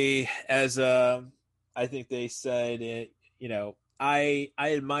very I think they said it. I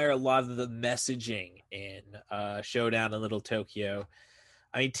admire a lot of the messaging in Showdown in Little Tokyo.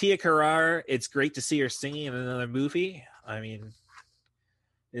 I mean, Tia Carrere, it's great to see her singing in another movie. I mean,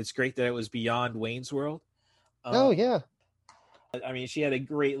 it's great that it was beyond Wayne's World. Oh yeah. I mean, she had a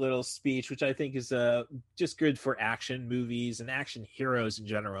great little speech, which I think is just good for action movies and action heroes in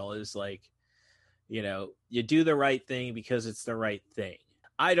general. Is like, you do the right thing because it's the right thing.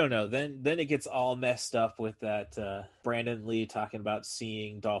 I don't know. Then it gets all messed up with that Brandon Lee talking about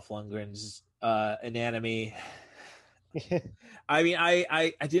seeing Dolph Lundgren's anatomy. I mean,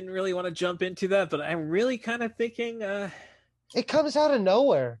 I didn't really want to jump into that, but I'm really kind of thinking it comes out of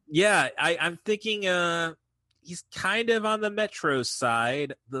nowhere. Yeah, I'm thinking he's kind of on the Metro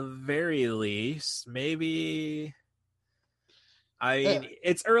side, the very least. Maybe. I mean,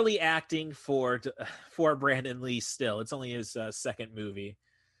 it's early acting for Brandon Lee. Still, it's only his second movie.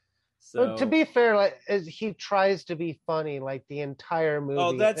 So to be fair, like he tries to be funny like the entire movie.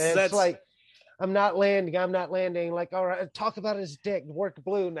 Oh, that's like I'm not landing. Like, all right, talk about his dick. Work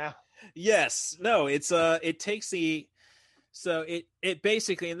blue now. Yes, no, it's it takes the. So it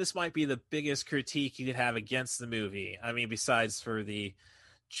basically, and this might be the biggest critique you could have against the movie. I mean, besides for the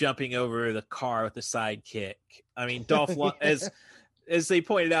jumping over the car with the sidekick. I mean, Dolph as they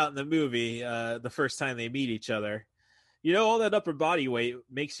pointed out in the movie, the first time they meet each other, all that upper body weight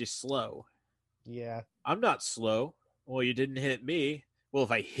makes you slow. Yeah, I'm not slow. Well, you didn't hit me. Well,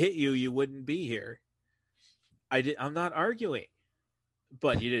 if I hit you, you wouldn't be here. I'm not arguing,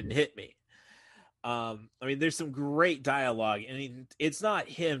 but you didn't hit me. I mean, there's some great dialogue. I mean, it's not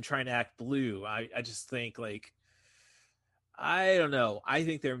him trying to act blue. I just think, like, I don't know. I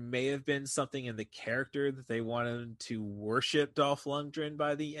think there may have been something in the character that they wanted to worship Dolph Lundgren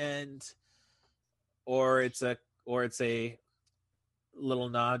by the end, or it's a little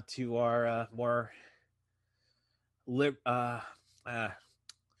nod to our more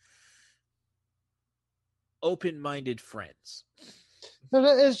open-minded friends.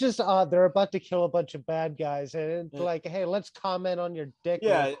 It's just odd. They're about to kill a bunch of bad guys, and it's like, hey, let's comment on your dick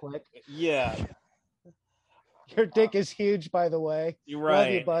real quick. Yeah. Your dick is huge, by the way. You're right.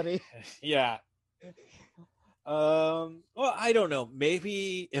 Love you, buddy. Yeah. Well, I don't know.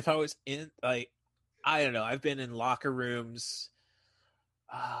 Maybe if I was in, like, I don't know. I've been in locker rooms.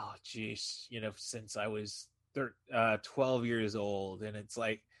 Oh, geez. Since I was 12 years old, and it's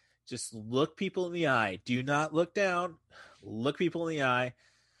like, just look people in the eye. Do not look down. Look people in the eye.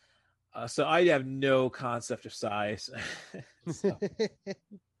 So I have no concept of size.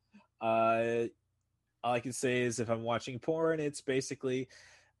 All I can say is if I'm watching porn, it's basically,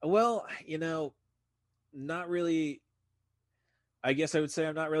 well, not really. I guess I would say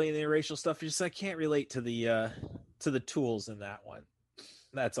I'm not really into racial stuff. Just I can't relate to the tools in that one.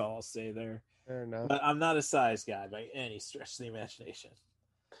 That's all I'll say there. Fair enough. But I'm not a size guy by any stretch of the imagination.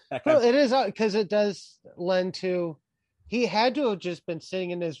 Well, it is because it does lend to. He had to have just been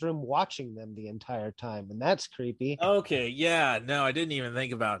sitting in his room watching them the entire time, and that's creepy. Okay, yeah, no, I didn't even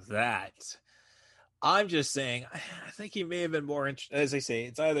think about that. I'm just saying, I think he may have been more, as I say,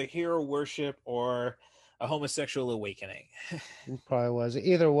 it's either hero worship or a homosexual awakening. It probably was.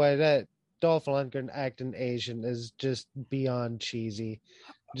 Either way, that Dolph Lundgren acting Asian is just beyond cheesy.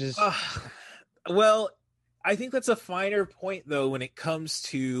 Well, I think that's a finer point, though, when it comes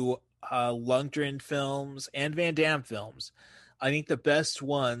to Lundgren films and Van Damme films. I think the best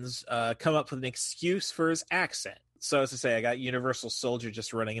ones come up with an excuse for his accent. So as to say, I got Universal Soldier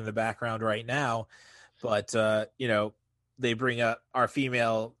just running in the background right now, but they bring up our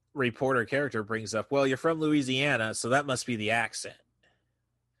female reporter character brings up, well, you're from Louisiana, so that must be the accent.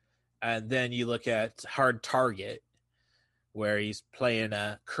 And then you look at Hard Target, where he's playing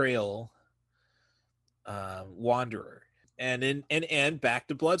a Creole wanderer, and back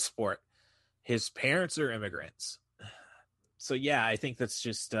to Bloodsport, his parents are immigrants. So yeah, I think that's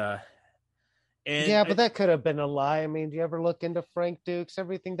just but that could have been a lie. I mean, do you ever look into Frank Dukes?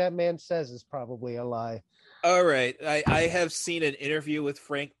 Everything that man says is probably a lie. All right, I have seen an interview with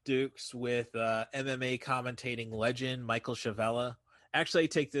Frank Dukes with MMA commentating legend Michael Schiavella. Actually, I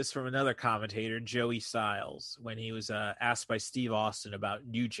take this from another commentator, Joey Styles, when he was asked by Steve Austin about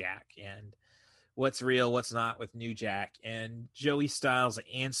New Jack and what's real, what's not with New Jack. And Joey Styles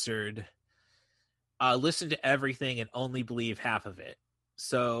answered, listen to everything and only believe half of it.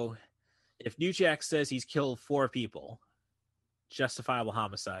 So if New Jack says he's killed 4 people, justifiable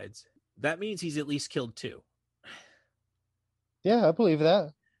homicides. That means he's at least killed 2. Yeah, I believe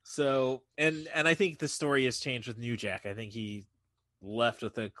that. So, and I think the story has changed with New Jack. I think he left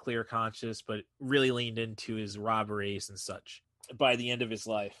with a clear conscience, but really leaned into his robberies and such by the end of his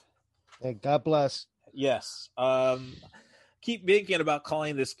life. Hey, God bless. Yes. Keep thinking about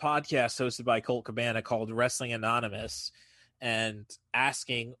calling this podcast hosted by Colt Cabana called Wrestling Anonymous and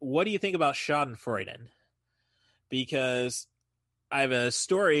asking, what do you think about Schadenfreude? Because I have a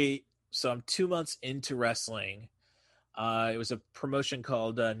story. So I'm 2 months into wrestling. It was a promotion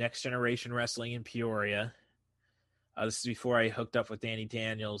called Next Generation Wrestling in Peoria. This is before I hooked up with Danny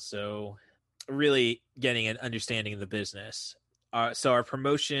Daniels, so really getting an understanding of the business. So our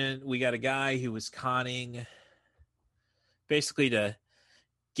promotion, we got a guy who was conning, basically to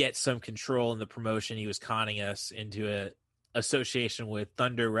get some control in the promotion. He was conning us into a association with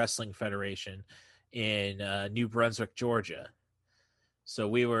Thunder Wrestling Federation in New Brunswick, Georgia. So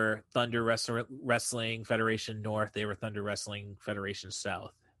we were Thunder Wrestling Federation North. They were Thunder Wrestling Federation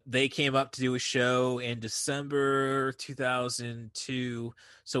South. They came up to do a show in December 2002.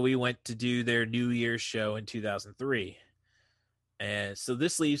 So we went to do their New Year's show in 2003. And so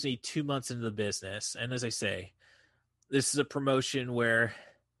this leaves me 2 months into the business. And as I say, this is a promotion where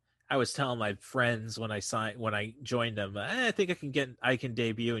I was telling my friends when I joined them, I think I can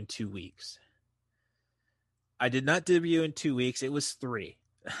debut in 2 weeks. I did not debut in 2 weeks. It was 3.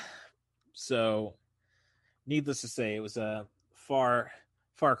 So needless to say, it was a far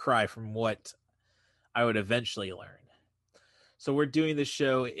cry from what I would eventually learn. So we're doing this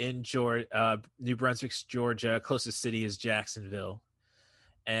show in New Brunswick, Georgia. Closest city is Jacksonville.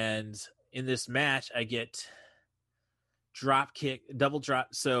 And in this match, I get double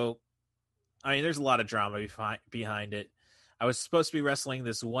drop. So, I mean, there's a lot of drama behind it. I was supposed to be wrestling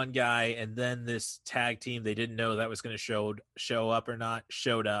this one guy, and then this tag team, they didn't know that was going to show up or not,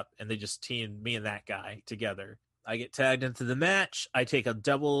 showed up, and they just teamed me and that guy together. I get tagged into the match. I take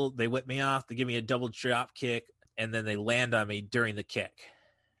they whip me off, they give me a double drop kick, and then they land on me during the kick.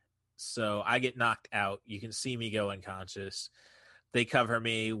 So I get knocked out. You can see me go unconscious. They cover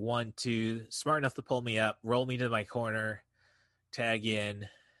me 1, 2, smart enough to pull me up, roll me to my corner, tag in,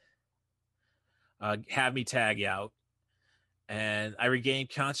 have me tag out. And I regain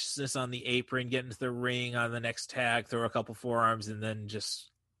consciousness on the apron, get into the ring on the next tag, throw a couple forearms, and then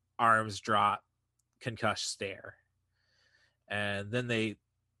just arms drop, concuss stare. And then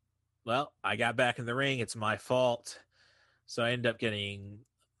I got back in the ring. It's my fault. So I end up getting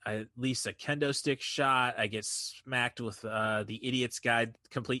at least a kendo stick shot. I get smacked with the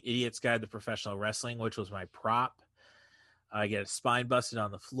Complete Idiot's Guide to Professional Wrestling, which was my prop. I get a spine busted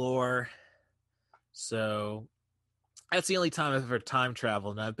on the floor. So that's the only time I've ever time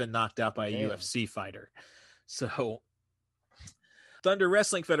traveled, and I've been knocked out by a UFC fighter. So Thunder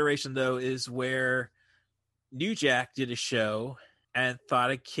Wrestling Federation, though, is where New Jack did a show and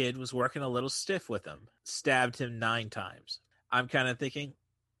thought a kid was working a little stiff with him. Stabbed him 9 times. I'm kind of thinking,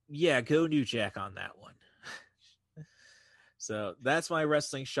 yeah, go New Jack on that one. So that's my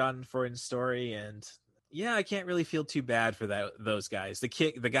wrestling Schadenfreude story, and yeah, I can't really feel too bad for those guys. The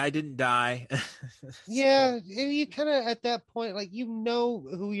guy didn't die. Yeah, you kind of at that point, like, you know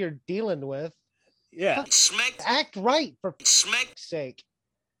who you're dealing with. Yeah, act right for sake.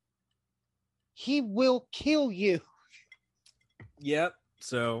 He will kill you. Yep.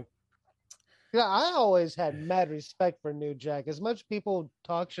 So, yeah, I always had mad respect for New Jack. As much people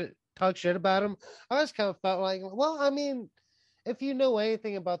talk shit about him, I always kind of felt like, well, I mean, if you know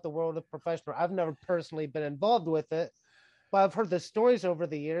anything about the world of professional, I've never personally been involved with it, but I've heard the stories over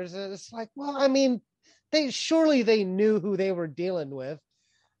the years. And it's like, well, I mean, they knew who they were dealing with.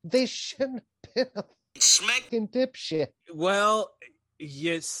 They shouldn't have been a fucking dipshit. Well,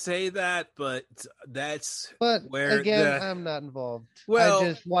 you say that, but where again, I'm not involved. Well, I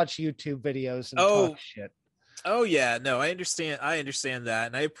just watch YouTube videos and talk shit. Oh yeah, no, I understand that,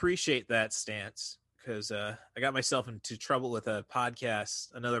 and I appreciate that stance. Because I got myself into trouble with another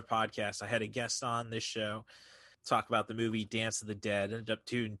podcast. I had a guest on this show talk about the movie Dance of the Dead. Ended up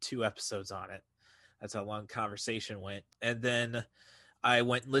doing 2 episodes on it. That's how long the conversation went. And then I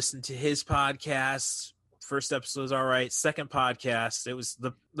went and listened to his podcast. First episode was all right. Second podcast, it was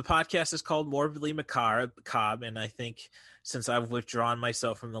the podcast is called Morbidly Macabre, and I think since I've withdrawn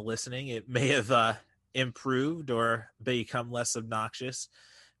myself from the listening, it may have improved or become less obnoxious.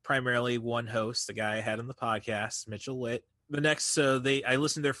 Primarily one host, the guy I had on the podcast, Mitchell Witt. The next, I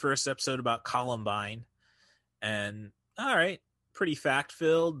listened to their first episode about Columbine, and all right, pretty fact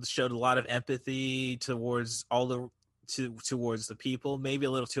filled. Showed a lot of empathy towards towards the people. Maybe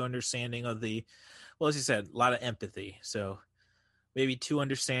a little too understanding of as you said, a lot of empathy. So maybe too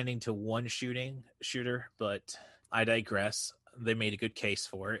understanding to one shooter, but I digress. They made a good case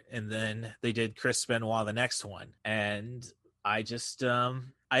for it. And then they did Chris Benoit, the next one. And I just, I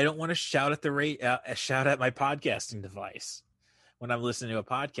don't want to shout at my podcasting device when I'm listening to a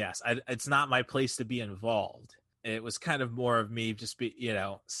podcast. It's not my place to be involved. It was kind of more of me just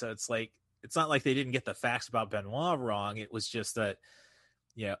so it's like, it's not like they didn't get the facts about Benoit wrong. It was just that,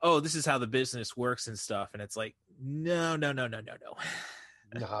 this is how the business works and stuff. And it's like, no. No, it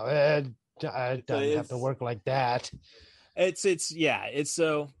doesn't have to work like that. It's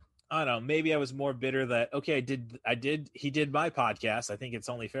so, I don't know, maybe I was more bitter that, okay, he did my podcast. I think it's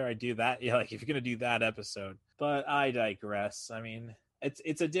only fair I do that. Yeah, like if you're going to do that episode, but I digress. I mean,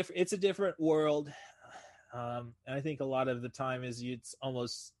 it's a different world. And I think a lot of the time it's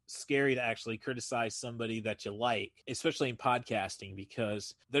almost scary to actually criticize somebody that you like, especially in podcasting,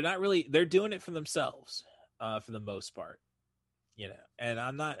 because they're doing it for themselves, for the most part, and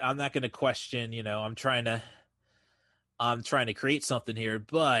I'm not going to question, I'm trying to create something here,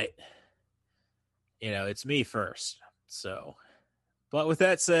 but it's me first. So, but with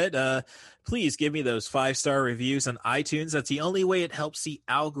that said, please give me those 5-star reviews on iTunes. That's the only way it helps the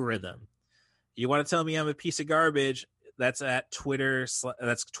algorithm. You want to tell me I'm a piece of garbage? That's at Twitter.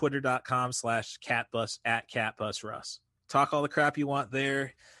 That's twitter.com/catbus @catbusruss. Talk all the crap you want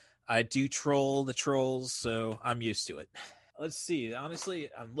there. I do troll the trolls, so I'm used to it. Let's see. Honestly,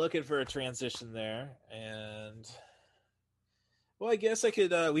 I'm looking for a transition there, and well, I guess we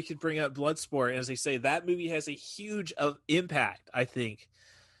could bring up Bloodsport. As they say, that movie has a huge impact. I think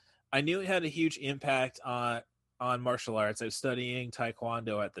I knew it had a huge impact on martial arts. I was studying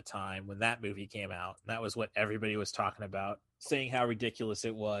Taekwondo at the time when that movie came out. And that was what everybody was talking about, saying how ridiculous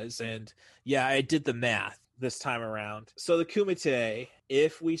it was. And yeah, I did the math this time around. So the Kumite,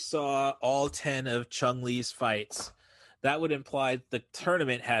 if we saw all 10 of Chung Lee's fights, that would imply the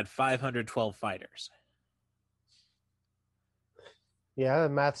tournament had 512 fighters. Yeah, the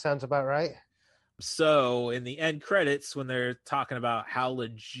math sounds about right. So in the end credits, when they're talking about how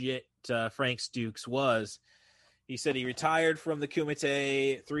legit Frank Dukes was, he said he retired from the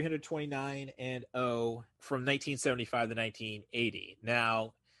Kumite 329-0 from 1975 to 1980.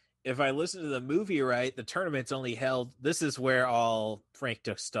 Now, if I listen to the movie right, the tournament's only held. This is where all Frank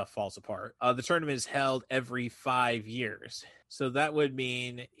Dukes stuff falls apart. The tournament is held every 5 years. So that would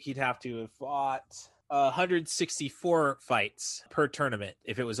mean he'd have to have fought 164 fights per tournament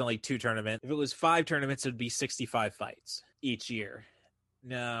if it was only 2 tournaments. If it was 5 tournaments, it would be 65 fights each year.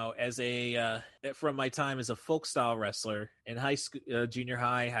 Now, from my time as a folk style wrestler in high school, junior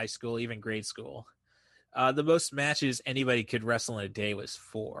high school, even grade school, the most matches anybody could wrestle in a day was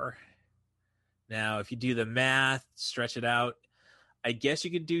 4. Now, if you do the math, stretch it out, I guess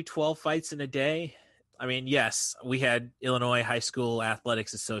you could do 12 fights in a day. I mean, yes, we had Illinois High School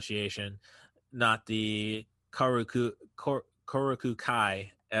Athletics Association, not the Korakukai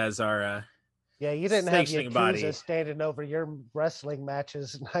as our yeah, you didn't have Yakuza standing over your wrestling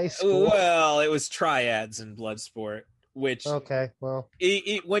matches in high school. Well, it was triads in Bloodsport, which okay, well,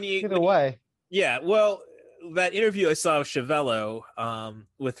 either way, yeah. Well, that interview I saw of Chevello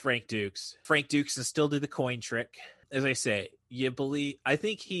with Frank Dukes. Frank Dukes can still do the coin trick, as I say. I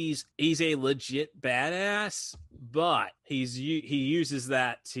think he's a legit badass, but he uses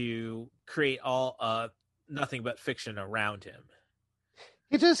that to create all nothing but fiction around him.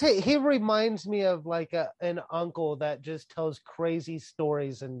 He reminds me of like an uncle that just tells crazy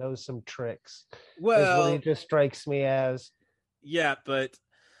stories and knows some tricks. Well, what he just strikes me as. Yeah, but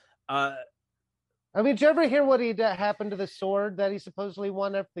I mean, did you ever hear what happened to the sword that he supposedly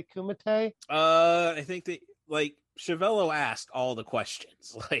won after the Kumite? I think that Chevello asked all the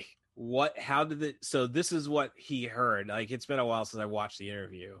questions. So this is what he heard. It's been a while since I watched the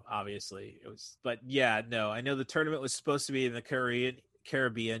interview, obviously. But yeah, no, I know the tournament was supposed to be in the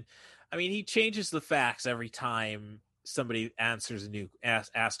Caribbean. I mean, he changes the facts every time somebody asks a new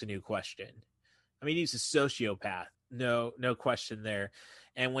question. I mean, he's a sociopath. No question there.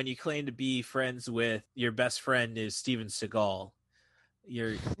 And when you claim to be friends with your best friend is Steven Seagal,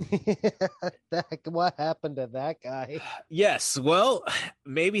 what happened to that guy? Yes, well,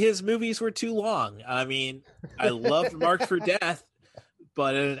 maybe his movies were too long. I mean, I loved Marked for Death,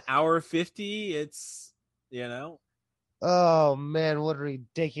 but at an hour 50, it's Oh man, what a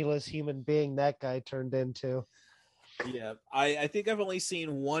ridiculous human being that guy turned into. Yeah, I think I've only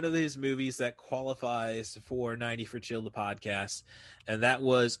seen one of his movies that qualifies for 90 for Chill, the podcast, and that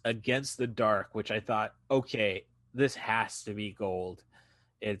was Against the Dark, which I thought, okay, this has to be gold.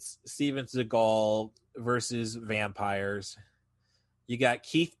 It's Steven Seagal versus vampires. You got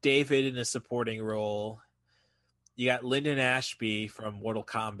Keith David in a supporting role. You got Lyndon Ashby from Mortal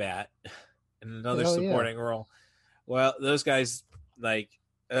Kombat in another Hell supporting role. Well, those guys, like,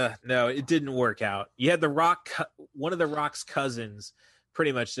 no, it didn't work out. You had The Rock, one of The Rock's cousins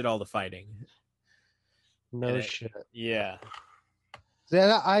pretty much did all the fighting. No shit. Yeah. Then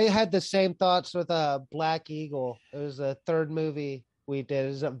I had the same thoughts with Black Eagle. It was the third movie we did. It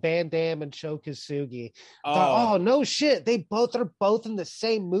was Van Damme and Sho Kosugi. I thought, oh no shit, they both are in the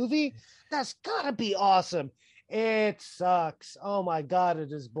same movie? That's gotta be awesome. It sucks. Oh my god,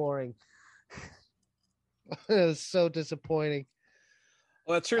 it is boring. It was so disappointing.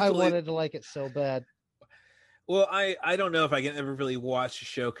 Well, truthfully, I wanted to like it so bad. Well, I don't know if I can ever really watch a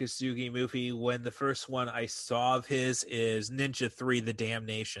Sho Kosugi movie when the first one I saw of his is Ninja 3 The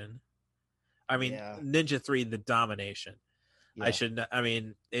Damnation. I mean, Ninja 3 The Domination. Yeah.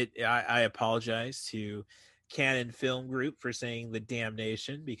 I apologize to Canon Film Group for saying The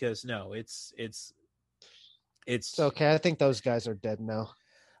Damnation, because no, it's okay. I think those guys are dead now.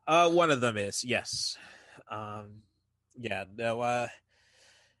 One of them is, yes.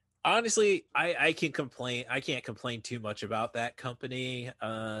 Honestly, I can't complain too much about that company.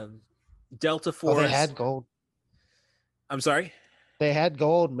 Delta Force. They had gold. I'm sorry? They had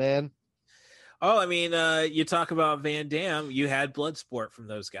gold, man. Oh, I mean, you talk about Van Damme, you had Bloodsport from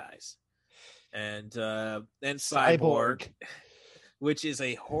those guys. And Cyborg, which is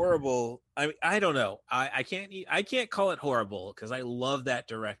a horrible, I don't know. I can't call it horrible because I love that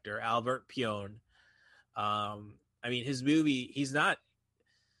director, Albert Pion. I mean, his movie, he's not.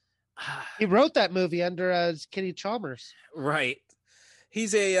 He wrote that movie under Kitty Chalmers. Right.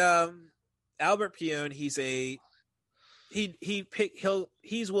 He's a Albert Pion. He's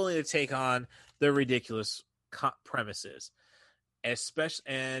willing to take on the ridiculous premises, especially,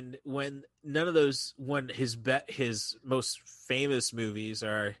 and when his most famous movies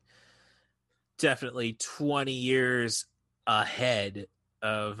are definitely 20 years ahead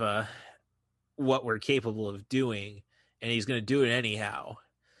of what we're capable of doing, and he's going to do it anyhow.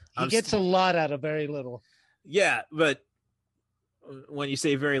 He gets a lot out of very little. Yeah, but when you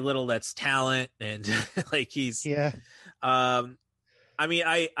say very little, that's talent, and like he's I mean,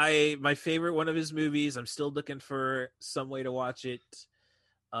 my favorite one of his movies, I'm still looking for some way to watch it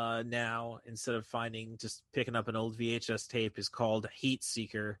now instead of just picking up an old VHS tape, is called Heat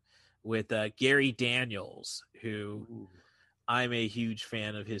Seeker with Gary Daniels, who I'm a huge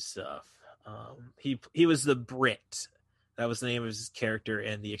fan of his stuff. He was the Brit. That was the name of his character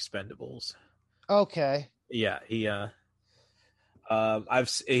in The Expendables. Okay. Yeah, he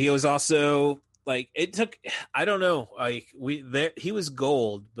was also, like, it took, I don't know, like he was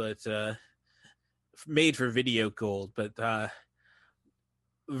gold, but made for video gold, but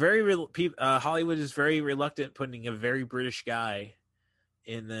Hollywood is very reluctant putting a very British guy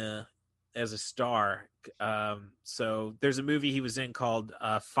as a star. So there's a movie he was in called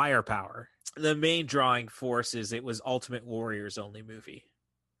Firepower. The main drawing force is it was Ultimate Warrior's only movie.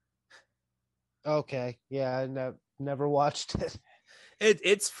 Okay. Yeah, I never watched it.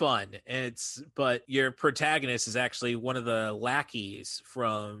 It's fun. But your protagonist is actually one of the lackeys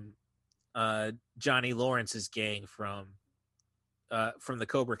from Johnny Lawrence's gang from the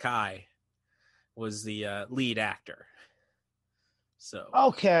Cobra Kai, was the lead actor. So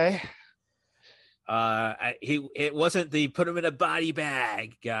okay. It wasn't the put him in a body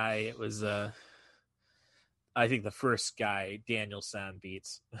bag guy. It was I think the first guy Daniel-san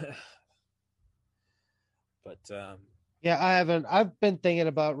beats. But yeah, I haven't. I've been thinking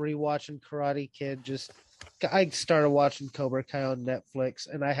about rewatching Karate Kid. I started watching Cobra Kai on Netflix,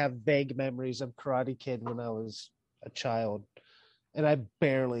 and I have vague memories of Karate Kid when I was a child, and I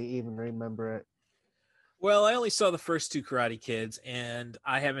barely even remember it. Well, I only saw the first two Karate Kids, and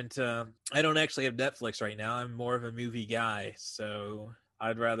I haven't. I don't actually have Netflix right now. I'm more of a movie guy, so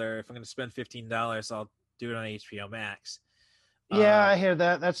I'd rather, if I'm going to spend $15, I'll do it on HBO Max. Yeah, I hear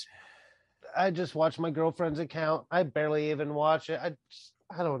that. I just watch my girlfriend's account. I barely even watch it.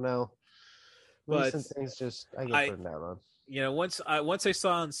 I don't know. Recent things I get burned out on. You know, once I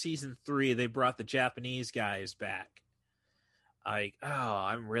saw in season 3 they brought the Japanese guys back.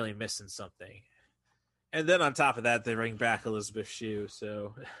 I'm really missing something. And then on top of that, they bring back Elizabeth Shue.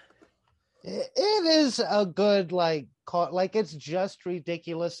 So it is a good it's just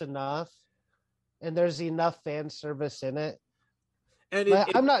ridiculous enough, and there's enough fan service in it. And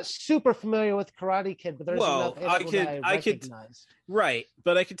I'm not super familiar with Karate Kid, but there's enough I recognize. Right,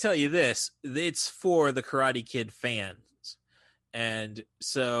 but I can tell you this: it's for the Karate Kid fans, and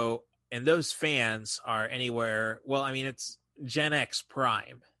those fans are anywhere. Well, I mean, it's Gen X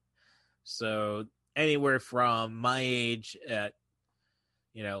Prime, so anywhere from my age at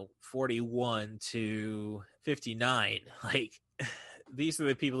 41 to 59. Like, these are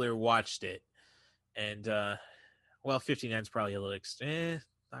the people who watched it. And, 59 is probably a little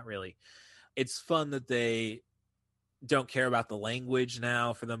not really. It's fun that they don't care about the language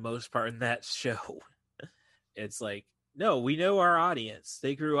now for the most part in that show. It's like, no, we know our audience.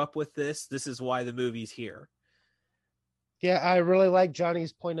 They grew up with this. This is why the movie's here. Yeah, I really like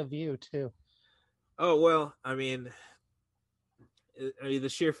Johnny's point of view too. Oh, well, I mean, the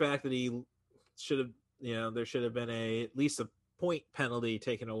sheer fact that he should have, there should have been at least a point penalty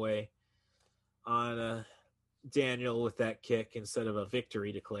taken away on Daniel with that kick instead of a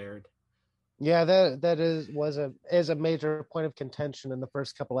victory declared. Yeah, that is a major point of contention in the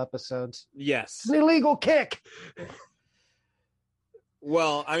first couple episodes. Yes. It's an illegal kick.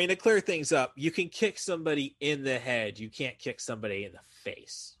 Well, I mean, to clear things up, you can kick somebody in the head. You can't kick somebody in the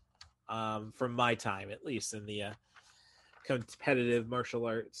face. From my time, at least in the competitive martial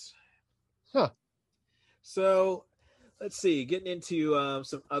arts. Huh. So, let's see. Getting into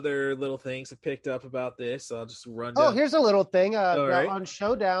some other little things I picked up about this. I'll just run down. Oh, here's a little thing. Right. On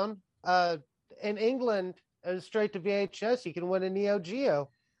Showdown, in England, straight to VHS, you can win a Neo Geo.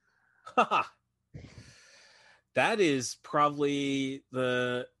 That is probably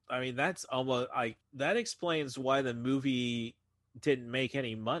that's almost that explains why the movie didn't make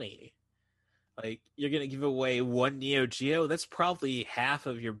any money. Like, you're going to give away one Neo Geo? That's probably half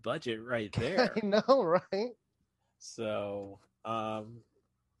of your budget right there. I know, right? So,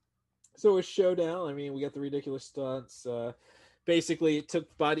 with Showdown, I mean, we got the ridiculous stunts. Basically, it took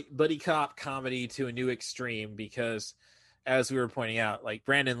buddy cop comedy to a new extreme because, as we were pointing out, like,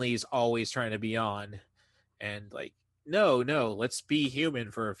 Brandon Lee's always trying to be on. And, like, no, let's be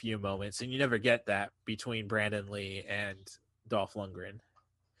human for a few moments. And you never get that between Brandon Lee and Dolph Lundgren.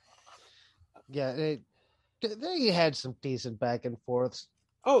 Yeah, they had some decent back and forths.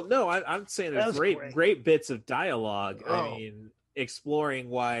 Oh, no, I'm saying there's great bits of dialogue. Oh. I mean, exploring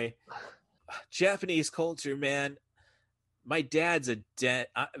why Japanese culture, man. My dad's a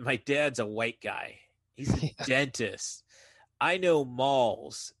white guy. He's a dentist. I know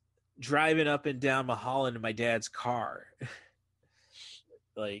malls. Driving up and down Mulholland in my dad's car.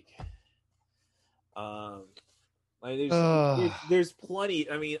 Like, there's plenty.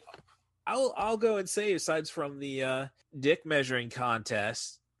 I mean, I'll go and say, aside from the dick measuring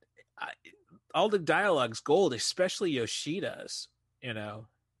contest, all the dialogue's gold, especially Yoshida's.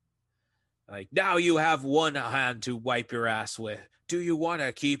 Like, now you have one hand to wipe your ass with. Do you want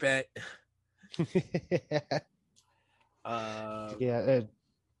to keep it? Yeah.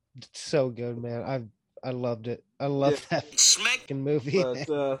 It's so good, man. I loved it. I love that fucking movie.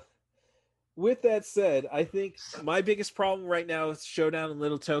 But, with that said, I think my biggest problem right now with Showdown in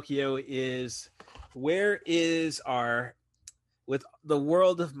Little Tokyo is with the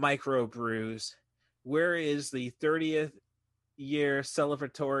world of microbrews, where is the 30th year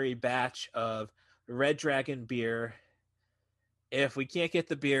celebratory batch of Red Dragon beer? If we can't get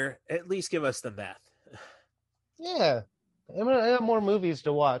the beer, at least give us the meth. Yeah. I have more movies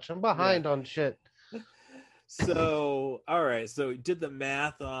to watch. I'm behind on shit. So, all right. So, we did the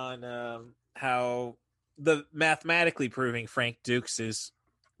math on how the mathematically proving Frank Dukes is,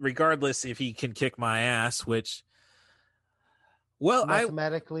 regardless if he can kick my ass, which, well,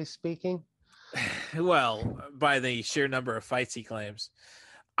 mathematically speaking, well, by the sheer number of fights he claims,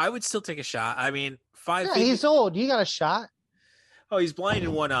 I would still take a shot. I mean, he's old. You got a shot. Oh, he's blind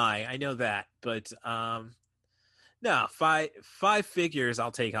in one eye. I know that, but no, five figures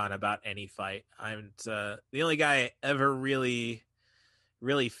I'll take on about any fight. I'm the only guy I ever really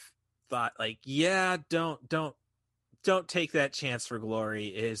thought, like, yeah, don't take that chance for glory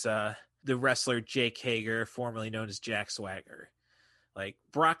is the wrestler Jake Hager, formerly known as Jack Swagger. Like,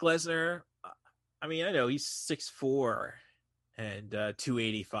 Brock Lesnar, I mean, I know he's 6'4" and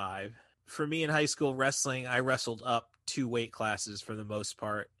 285. For me in high school wrestling, I wrestled up 2 weight classes for the most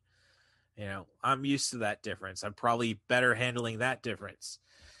part. I'm used to that difference. I'm probably better handling that difference.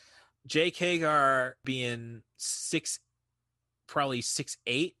 Jake Hagar being probably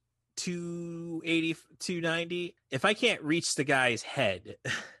 6'8", 280, 290. If I can't reach the guy's head,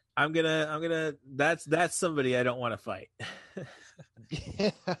 I'm gonna that's somebody I don't want to fight.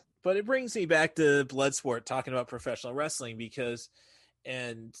 Yeah. But it brings me back to Bloodsport, talking about professional wrestling,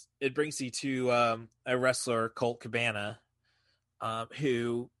 and it brings me to a wrestler, Colt Cabana,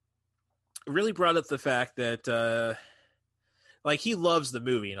 who really brought up the fact that he loves the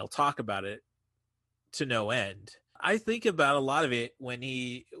movie and he'll talk about it to no end. I think about a lot of it when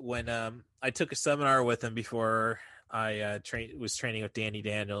I took a seminar with him before I was training with Danny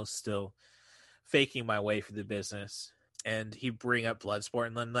Daniels, still faking my way for the business. and he bring up Bloodsport,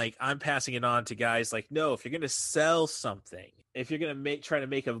 and then like I'm passing it on to guys like, no, if you're gonna sell something, if you're gonna try to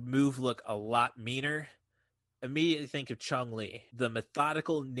make a move look a lot meaner, immediately think of Chong-Li. The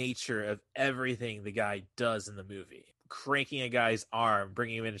methodical nature of everything the guy does in the movie, cranking a guy's arm,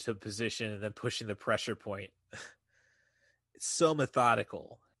 bringing him into a position, and then pushing the pressure point. It's so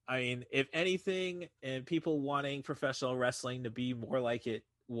methodical. I mean, if anything, and people wanting professional wrestling to be more like it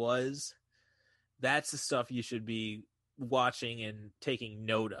was, that's the stuff you should be watching and taking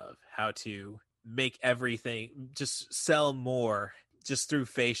note of, how to make everything just sell more just through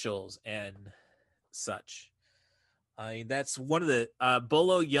facials and such. I mean, that's one of the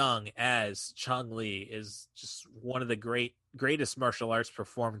Bolo Young as Chong-Li is just one of the greatest martial arts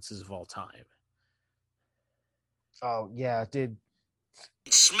performances of all time. Oh yeah, dude,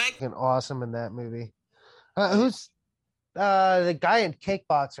 Smack. awesome in that movie. Who's the guy in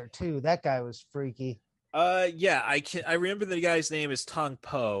Kickboxer too? That guy was freaky. Yeah, I remember the guy's name is Tong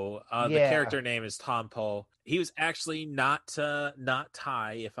Po. The character name is Tom Po. He was actually not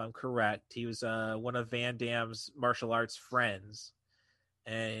Thai, if I'm correct. He was one of Van Damme's martial arts friends,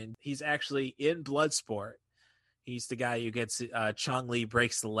 and he's actually in Bloodsport. He's the guy who gets Chong-Li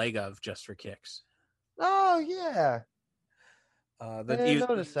breaks the leg of just for kicks. Oh yeah, I didn't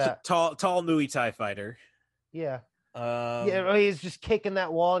notice that. Tall Muay Thai fighter. Yeah. He's just kicking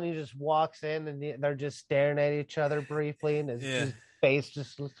that wall, and he just walks in, and they're just staring at each other briefly, and his face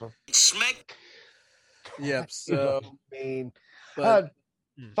just looks smack. Yep. So,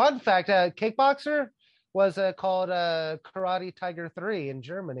 fun fact: Kickboxer was called Karate Tiger 3 in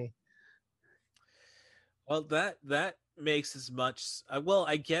Germany. Well, that makes as much. Well,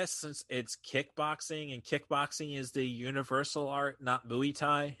 I guess since it's kickboxing, and kickboxing is the universal art, not Muay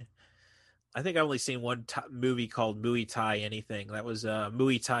Thai. I think I've only seen one movie called Muay Thai anything. That was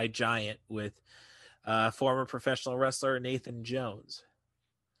Muay Thai Giant with former professional wrestler Nathan Jones.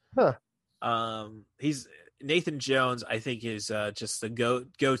 Huh. He's Nathan Jones, I think, is just the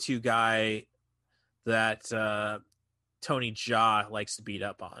go-to guy that Tony Jaa likes to beat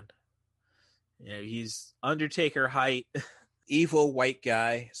up on. You know, he's Undertaker height, evil white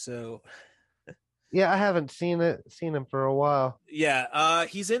guy. So yeah, I haven't seen him for a while. Yeah,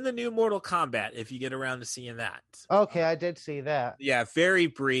 he's in the new Mortal Kombat, if you get around to seeing that. Okay, I did see that. Yeah, very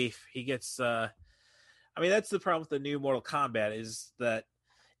brief. He gets I mean, that's the problem with the new Mortal Kombat, is that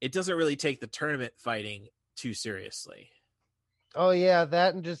it doesn't really take the tournament fighting too seriously. Oh yeah,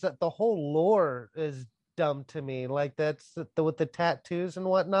 that, and just that the whole lore is dumb to me. Like that's with the tattoos and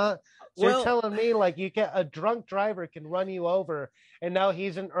whatnot. So you're telling me like a drunk driver can run you over, and now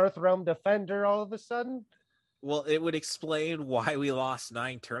he's an Earthrealm defender all of a sudden? Well, it would explain why we lost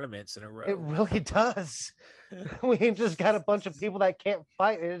 9 tournaments in a row. It really does. We just got a bunch of people that can't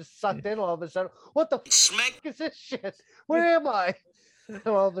fight, and it's sucked in all of a sudden. What the smack is this shit? Where am I? And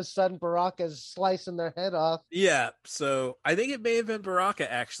all of a sudden, Baraka's slicing their head off. Yeah, so I think it may have been Baraka,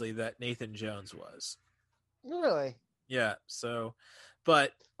 actually, that Nathan Jones was. Really? Yeah, so...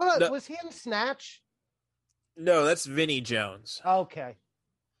 But was he in Snatch? No, that's Vinnie Jones. Okay.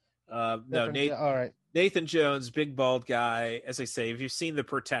 No, all right. Nathan Jones, big bald guy. As I say, if you've seen The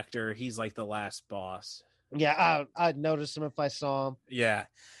Protector, he's like the last boss. Yeah, I'd notice him if I saw him. Yeah.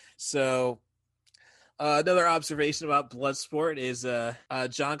 So another observation about Bloodsport is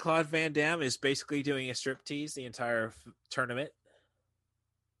Jean-Claude Van Damme is basically doing a striptease the entire tournament.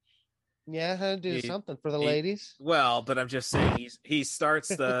 Yeah, how to do something for the ladies. Well, but I'm just saying he starts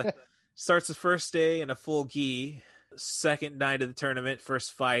the first day in a full gi. Second night of the tournament,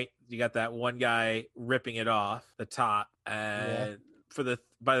 first fight, you got that one guy ripping it off the top, and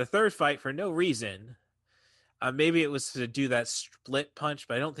by the third fight, for no reason, maybe it was to do that split punch,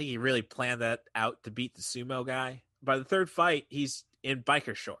 but I don't think he really planned that out to beat the sumo guy. By the third fight, he's in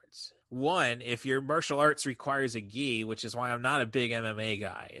biker shorts. One, if your martial arts requires a gi, which is why I'm not a big MMA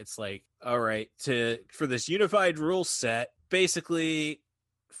guy, it's like, all right, for this unified rule set, basically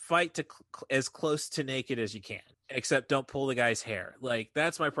fight to as close to naked as you can, except don't pull the guy's hair. Like,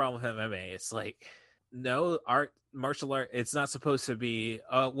 that's my problem with MMA. It's like, no, martial art, it's not supposed to be,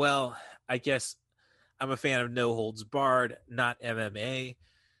 well, I guess I'm a fan of no holds barred, not MMA.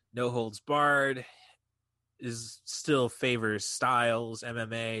 No holds barred is still favors styles.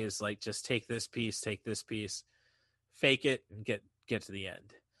 MMA is like, just take this piece, fake it, and get to the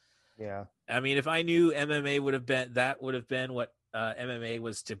end. Yeah. I mean, if I knew MMA would have been what MMA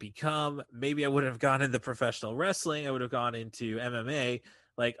was to become, maybe I would have gone into professional wrestling. I would have gone into MMA.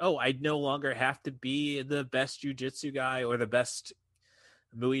 Like, oh, I no longer have to be the best jiu-jitsu guy or the best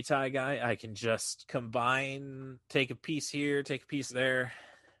Muay Thai guy. I can just combine, take a piece here, take a piece there.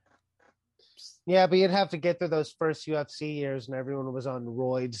 Yeah, but you'd have to get through those first UFC years, and everyone was on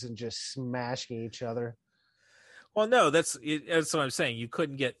roids and just smashing each other. Well, no, that's what I'm saying. You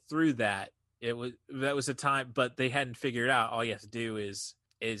couldn't get through that. That was a time, but they hadn't figured out. All you have to do is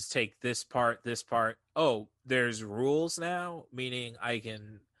take this part. Oh, there's rules now, meaning I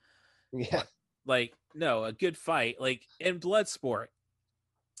can. Yeah. Like, no, a good fight, like in Bloodsport,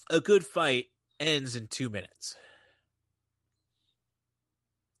 a good fight ends in 2 minutes.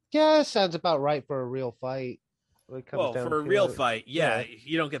 Yeah, sounds about right for a real fight. Well, for a real fight, yeah,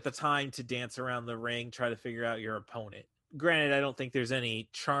 you don't get the time to dance around the ring, try to figure out your opponent. Granted, I don't think there's any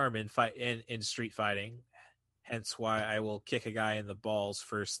charm in street fighting, hence why I will kick a guy in the balls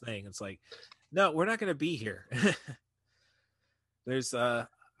first thing. It's like, no, we're not going to be here. There's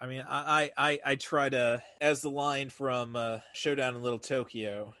I mean, I try to, as the line from Showdown in Little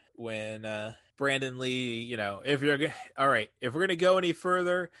Tokyo, when Brandon Lee, if you're all right, if we're gonna go any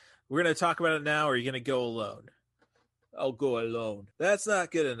further, we're gonna talk about it now, or are you gonna go alone? I'll go alone. That's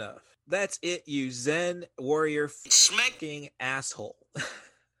not good enough. That's it, you Zen warrior smacking asshole.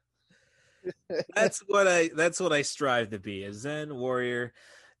 That's what I strive to be, a Zen warrior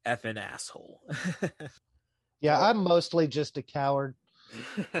effing asshole. Yeah, I'm mostly just a coward.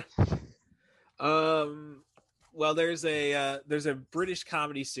 Well, there's a British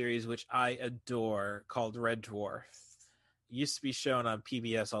comedy series which I adore called Red Dwarf. It used to be shown on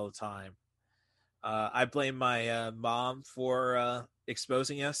PBS all the time. I blame my mom for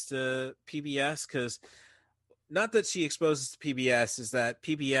exposing us to PBS, because not that she exposed us to PBS, is that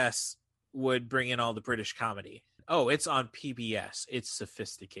PBS would bring in all the British comedy. Oh, it's on PBS. It's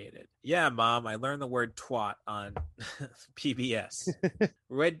sophisticated. Yeah, Mom, I learned the word twat on PBS.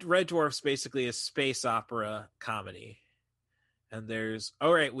 Red Dwarf's basically a space opera comedy. And there's,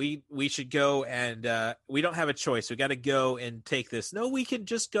 all right, we should go, and we don't have a choice. We got to go and take this. No, we can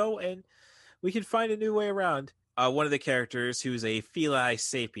just go and we can find a new way around. One of the characters, who's a felis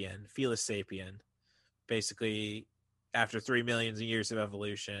sapien, basically after 3 million years of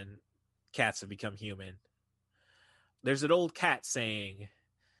evolution, cats have become human. There's an old cat saying,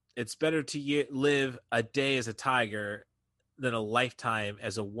 it's better to live a day as a tiger than a lifetime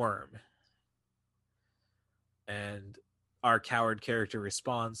as a worm. And our coward character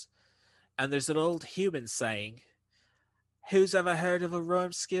responds, and there's an old human saying, who's ever heard of a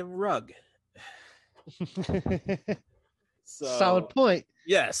worm skin rug? Solid point.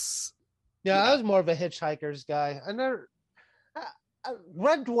 Yes. Yeah, I was more of a Hitchhiker's guy.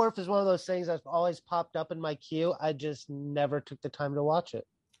 Red Dwarf is one of those things that's always popped up in my queue. I just never took the time to watch it.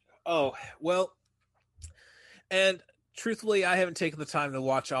 Oh, well, and truthfully, I haven't taken the time to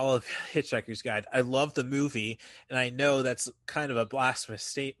watch all of Hitchhiker's Guide. I love the movie, and I know that's kind of a blasphemous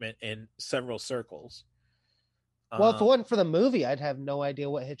statement in several circles. Well, if it wasn't for the movie, I'd have no idea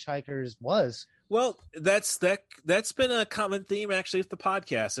what Hitchhikers was. Well, that's been a common theme actually with the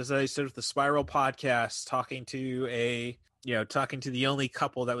podcast. As I said with the Spiral podcast, talking to the only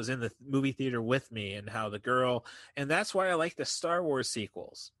couple that was in the movie theater with me, and how the girl, and that's why I like the Star Wars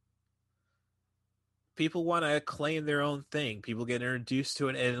sequels. People want to claim their own thing. People get introduced to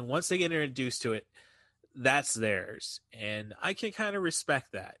it, and once they get introduced to it, that's theirs. And I can kind of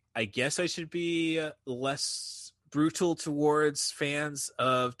respect that. I guess I should be less brutal towards fans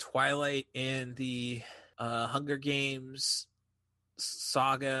of Twilight and the Hunger Games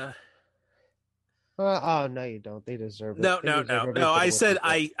saga. Oh no, you don't. They deserve it. No. I said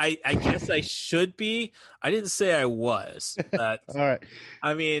I guess I should be. I didn't say I was. All right.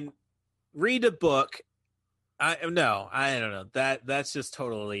 I mean, read a book. I don't know. That's just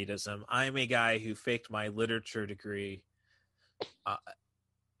total elitism. I'm a guy who faked my literature degree.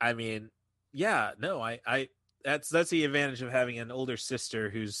 I mean, yeah, no, I that's the advantage of having an older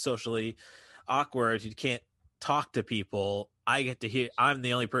sister who's socially awkward, who can't talk to people. I get to hear, I'm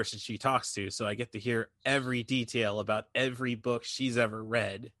the only person she talks to, so I get to hear every detail about every book she's ever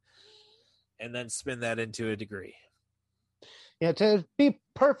read and then spin that into a degree. Yeah, to be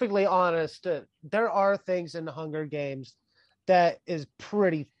perfectly honest, there are things in the Hunger Games that is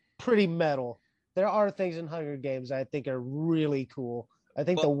pretty metal. There are things in Hunger Games I think are really cool. I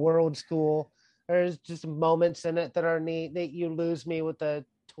think the world's cool. There's just moments in it that are neat. That you lose me with the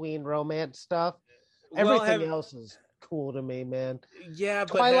tween romance stuff. Everything else is cool to me, man. Yeah,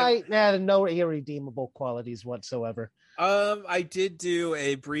 but Twilight had no irredeemable qualities whatsoever. I did do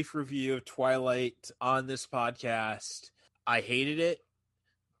a brief review of Twilight on this podcast. I hated it,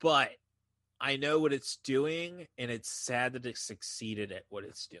 but I know what it's doing, and it's sad that it succeeded at what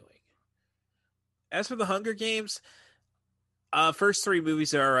it's doing. As for the Hunger Games, first 3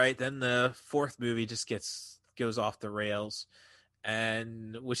 movies are all right. Then the 4th movie just goes off the rails.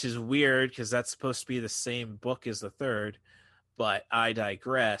 and which is weird because that's supposed to be the same book as the third, but I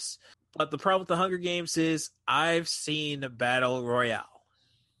digress. But the problem with the Hunger Games is I've seen Battle Royale.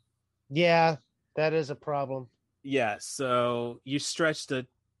 Yeah, that is a problem. Yeah, so you stretch the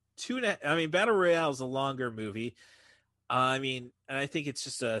Battle Royale is a longer movie. And I think it's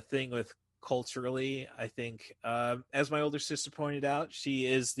just a thing with culturally. I think, as my older sister pointed out, she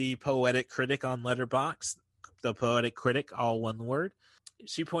is the poetic critic on Letterboxd, the poetic critic, all one word.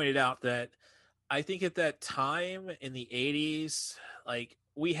 She pointed out that I think at that time in the 80s, like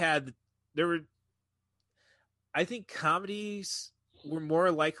I think comedies were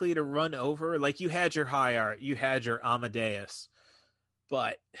more likely to run over. Like you had your High Art, you had your Amadeus,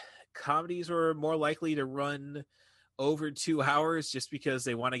 but comedies were more likely to run over 2 hours just because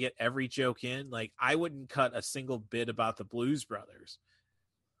they want to get every joke in. Like I wouldn't cut a single bit about the Blues Brothers,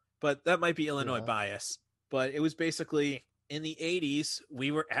 but that might be Illinois bias. But it was basically in the 80s, we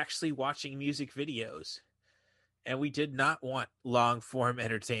were actually watching music videos and we did not want long form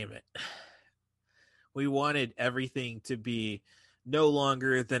entertainment. We wanted everything to be no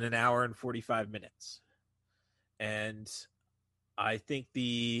longer than an hour and 45 minutes. And I think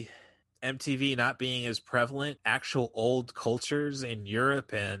the MTV not being as prevalent, actual old cultures in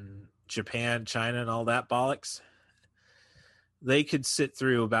Europe and Japan, China, and all that bollocks, they could sit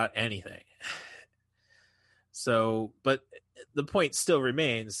through about anything. So, but the point still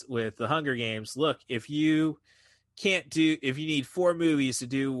remains with the Hunger Games. Look, if you need 4 movies to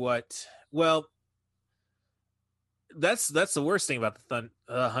do that's the worst thing about the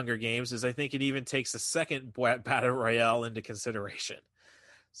Hunger Games is I think it even takes a second Battle Royale into consideration.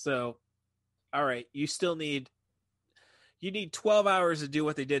 So, all right, you need 12 hours to do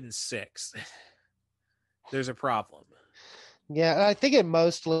what they did in 6. There's a problem. Yeah, I think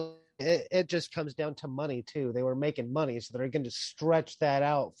it just comes down to money too. They were making money, so they're going to stretch that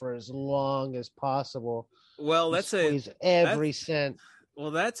out for as long as possible. Well, squeeze every cent.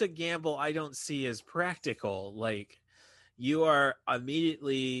 Well, that's a gamble I don't see as practical. Like you are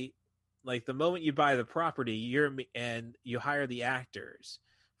immediately, like the moment you buy the property, you hire the actors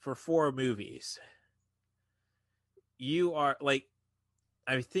for 4 movies. You are like,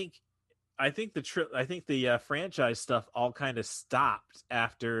 I think the franchise stuff all kind of stopped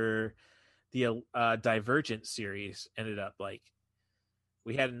after the Divergent series ended up. Like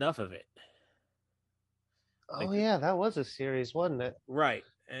we had enough of it. Yeah, that was a series, wasn't it? Right.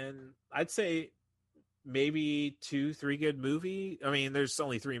 And I'd say maybe 2-3 good movie. I mean, there's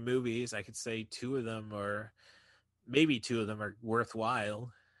only 3 movies. I could say 2 of them are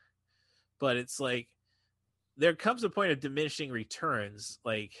worthwhile. But it's like there comes a point of diminishing returns.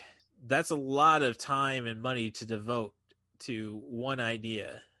 Like that's a lot of time and money to devote to one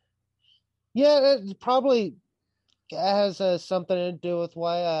idea. Yeah, it probably has something to do with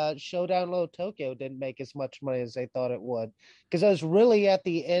why Showdown Low Tokyo didn't make as much money as they thought it would, because it was really at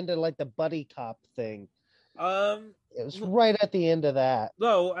the end of like the buddy cop thing. It was right at the end of that.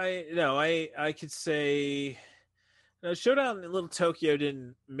 No, I could say no, Showdown in Little Tokyo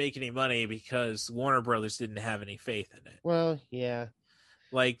didn't make any money because Warner Brothers didn't have any faith in it. Well, yeah.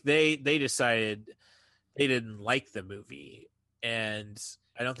 Like they decided they didn't like the movie, and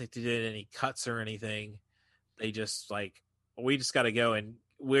I don't think they did any cuts or anything. They just like, we just got to go, and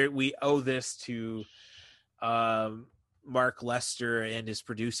we owe this to Mark Lester and his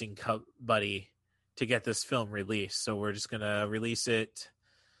producing buddy to get this film released. So we're just gonna release it.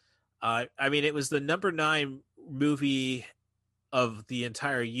 It was the number 9 movie of the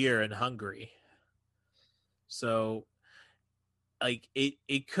entire year in Hungary. So like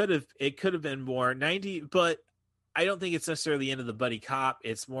it could have been more 90, but I don't think it's necessarily the end of the buddy cop.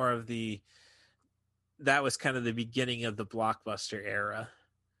 It's more of that was kind of the beginning of the blockbuster era.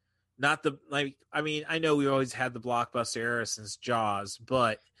 Not the I know we always had the blockbuster era since Jaws,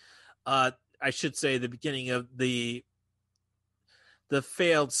 but I should say the beginning of the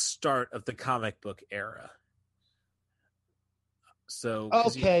failed start of the comic book era. So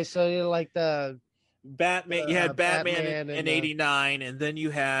so you're like the Batman. You had Batman in '89, and then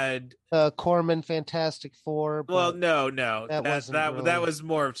you had Corman Fantastic Four. Well, no, that was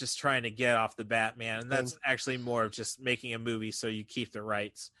more of just trying to get off the Batman, and that's actually more of just making a movie so you keep the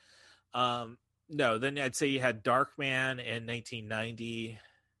rights. No, then I'd say you had Darkman in 1990.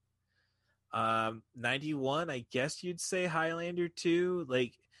 91, I guess you'd say Highlander 2.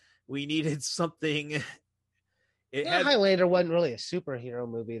 Like we needed something. Highlander wasn't really a superhero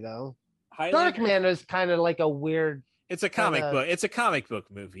movie though. Darkman is kind of like a weird. It's a comic book. It's a comic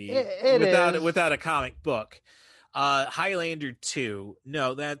book movie without a comic book. Highlander 2.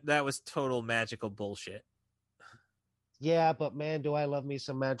 No, that was total magical bullshit. Yeah, but man, do I love me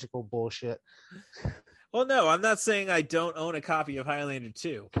some magical bullshit. Well, no, I'm not saying I don't own a copy of Highlander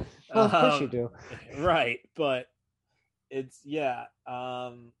 2. Well, of course you do. Right, but it's, Yeah,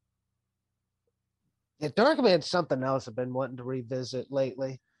 Darkman's something else I've been wanting to revisit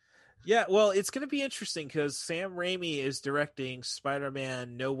lately. Yeah, well, it's going to be interesting because Sam Raimi is directing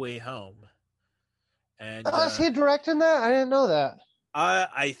Spider-Man No Way Home. And is he directing that? I didn't know that.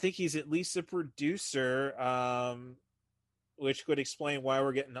 I think he's at least a producer, which could explain why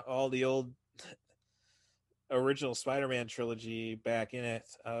we're getting all the old original Spider-Man trilogy back in it.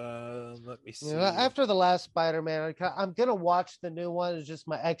 Let me see. After the last Spider-Man, I'm going to watch the new one. It's just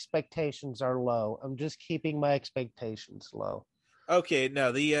my expectations are low. I'm just keeping my expectations low. Okay,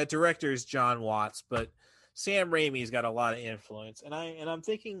 no, the director is John Watts, but Sam Raimi's got a lot of influence, and I'm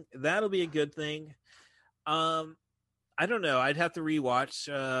thinking that'll be a good thing. I don't know. I'd have to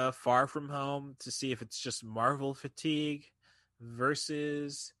rewatch Far From Home to see if it's just Marvel fatigue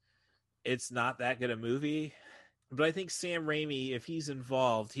versus it's not that good a movie. But I think Sam Raimi, if he's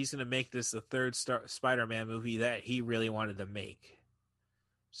involved, he's going to make this the third Spider-Man movie that he really wanted to make.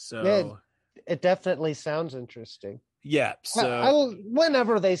 So yeah, it definitely sounds interesting. Yeah, so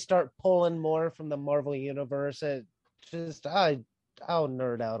whenever they start pulling more from the Marvel universe, it just I'll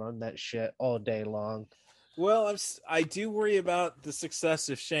nerd out on that shit all day long. Well, I do worry about the success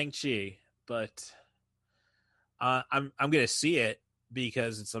of Shang-Chi, but I'm going to see it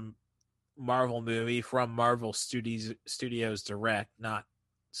because it's a Marvel movie from Marvel Studios Direct, not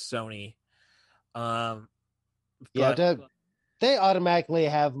Sony. They automatically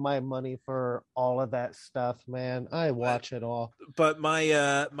have my money for all of that stuff, man. I watch it all. But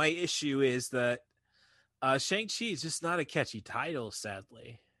my my issue is that Shang-Chi is just not a catchy title,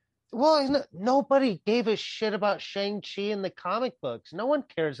 sadly. Well, nobody gave a shit about Shang-Chi in the comic books. No one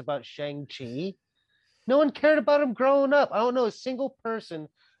cares about Shang-Chi. No one cared about him growing up. I don't know a single person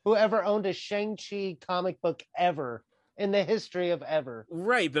who ever owned a Shang-Chi comic book ever in the history of ever.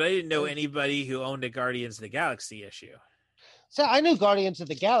 Right, but I didn't know anybody who owned a Guardians of the Galaxy issue. So I knew Guardians of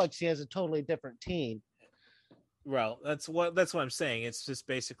the Galaxy as a totally different team. Well, that's what I'm saying. It's just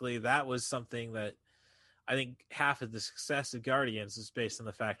basically that was something that I think half of the success of Guardians is based on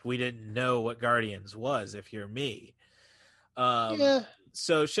the fact we didn't know what Guardians was, if you're me.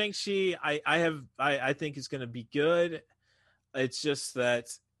 So Shang-Chi, I think is going to be good. It's just that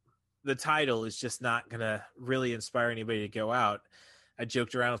the title is just not going to really inspire anybody to go out. I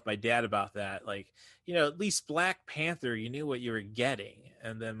joked around with my dad about that. Like, at least Black Panther, you knew what you were getting.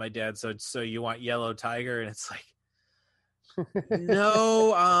 And then my dad said, so you want Yellow Tiger? And it's like,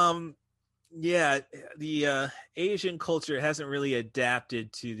 no, yeah, the Asian culture hasn't really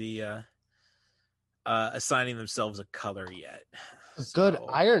adapted to the assigning themselves a color yet. Good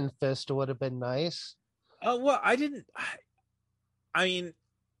Iron Fist would have been nice. Oh, well, I mean,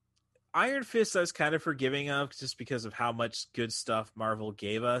 Iron Fist I was kind of forgiving of just because of how much good stuff Marvel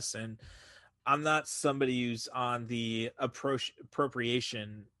gave us, and I'm not somebody who's on the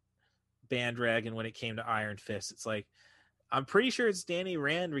appropriation bandwagon when it came to Iron Fist. It's like I'm pretty sure it's Danny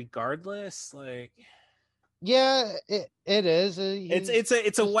Rand regardless. Like, yeah, it is.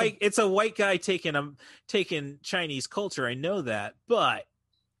 It's a white guy taking Chinese culture. I know that, but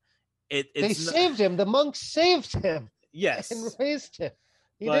they saved him. The monks saved him. Yes, and raised him.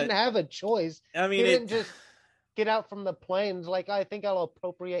 He didn't have a choice. I mean, he didn't just get out from the plains like, I think I'll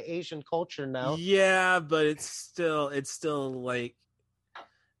appropriate Asian culture now. Yeah, but it's still like,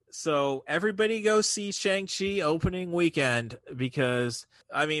 so everybody go see Shang-Chi opening weekend because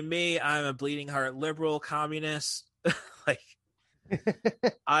I'm a bleeding heart liberal communist. Like,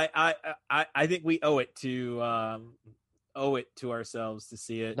 I think we owe it to ourselves to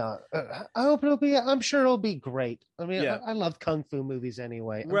see it. No, I hope I'm sure it'll be great. I mean, yeah. I love Kung Fu movies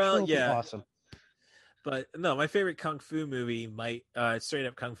anyway. Well, sure it'll be awesome. But no, my favorite Kung Fu movie straight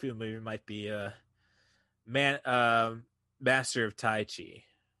up Kung Fu movie might be Master of Tai Chi.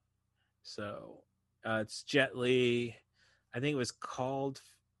 So it's Jet Li. I think it was called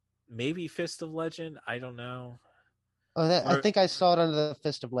maybe Fist of Legend. I don't know. Oh, I think I saw it under the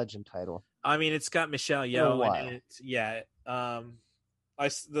Fist of Legend title. I mean, it's got Michelle Yeoh in it. Yeah.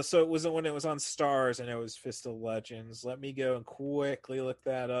 So it wasn't when it was on Stars and it was Fist of Legends. Let me go and quickly look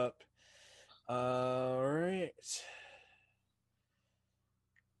that up. All right.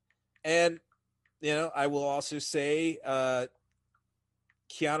 And, I will also say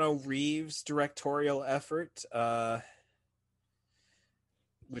Keanu Reeves' directorial effort,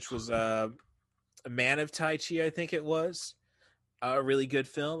 which was a Man of Tai Chi, I think it was. A really good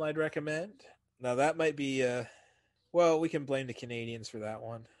film I'd recommend. Now that might be we can blame the Canadians for that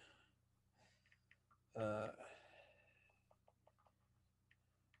one.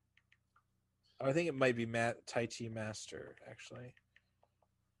 I think it might be Tai Chi Master, actually.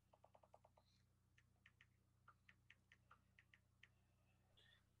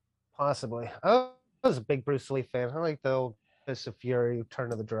 Possibly. I was a big Bruce Lee fan. I like the old Fist of Fury,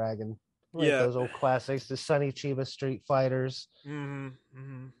 Turn of the Dragon. I like those old classics, the Sonny Chiba Street Fighters. All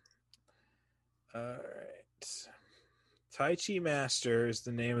right. Tai Chi Master is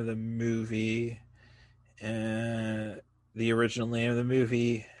the name of the movie. And the original name of the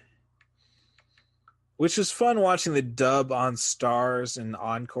movie, which was fun watching the dub on Stars and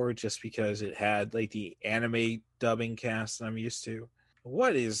Encore just because it had like the anime dubbing cast I'm used to.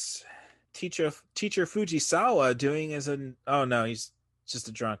 What is Teacher Fujisawa doing as an... Oh no, he's just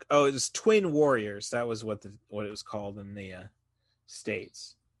a drunk. Oh, it was Twin Warriors. That was what it was called in the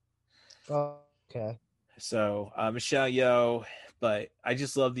States. Oh, okay. So Michelle Yeoh, but I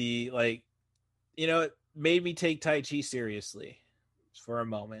just love the, like, you know, it made me take Tai Chi seriously for a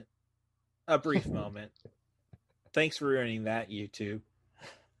moment. A brief moment. Thanks for ruining that, YouTube.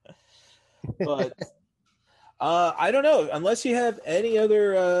 But I don't know. Unless you have any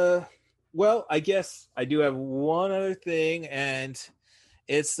other... well, I guess I do have one other thing, and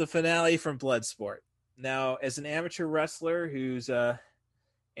it's the finale from Bloodsport. Now, as an amateur wrestler who's always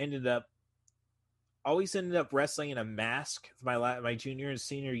ended up wrestling in a mask my junior and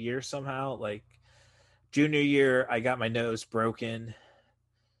senior year somehow. Like, junior year, I got my nose broken.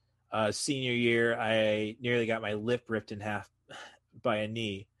 Senior year, I nearly got my lip ripped in half by a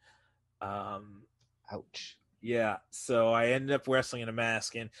knee. Ouch. Yeah, so I ended up wrestling in a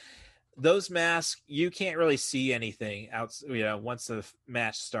mask, and those masks, you can't really see anything once the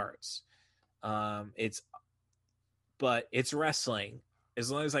match starts. But it's wrestling. As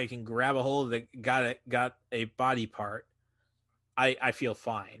long as I can grab a hold of it, got a body part, I feel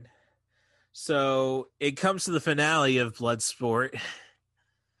fine. So it comes to the finale of Bloodsport,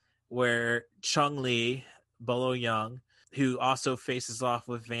 where Chung Lee, Bolo Young, who also faces off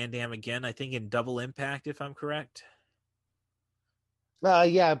with Van Damme again, I think in Double Impact, if I'm correct.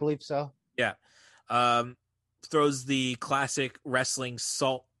 Yeah, I believe so. Yeah. Throws the classic wrestling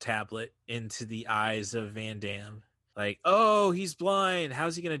salt tablet into the eyes of Van Damme. Like, oh, he's blind.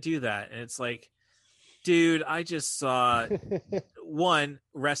 How's he going to do that? And it's like, dude, I just saw, one,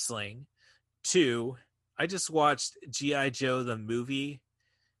 wrestling. Two, I just watched G.I. Joe, the movie,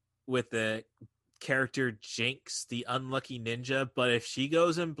 with the character Jinx, the unlucky ninja. But if she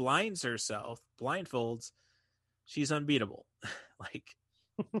goes and blinds herself, blindfolds, she's unbeatable. Like,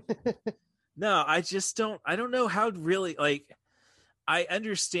 no, I don't know how really, like, I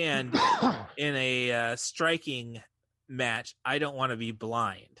understand in a striking match, I don't want to be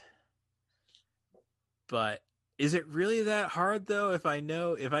blind. But is it really that hard, though, if I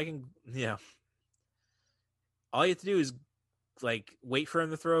can, all you have to do is, like, wait for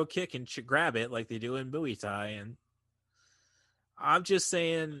him to throw a kick and grab it like they do in Muay Thai. And I'm just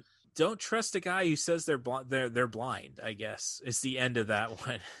saying, don't trust a guy who says they're blind, I guess. It's the end of that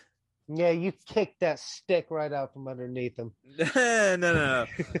one. Yeah, you kicked that stick right out from underneath him. No.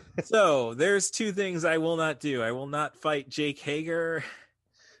 So there's two things I will not do. I will not fight Jake Hager,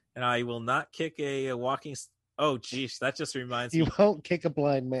 and I will not kick a walking... Oh, geez, that just reminds me. You won't kick a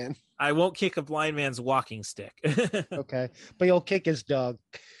blind man. I won't kick a blind man's walking stick. Okay, but you'll kick his dog.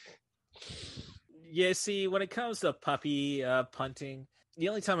 Yeah, see, when it comes to puppy punting, the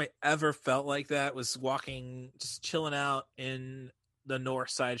only time I ever felt like that was walking, just chilling out in the north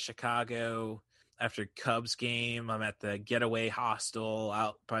side of Chicago after Cubs game. I'm at the Getaway Hostel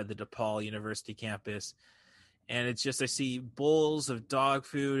out by the DePaul University campus. And it's just, I see bowls of dog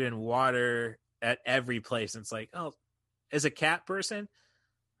food and water at every place. And it's like, oh, as a cat person,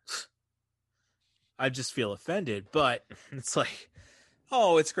 I just feel offended. But it's like,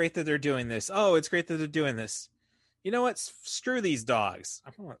 oh, it's great that they're doing this. Oh, it's great that they're doing this. You know what? Screw these dogs.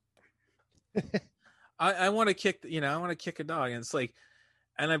 I want to kick, I want to kick a dog. And it's like,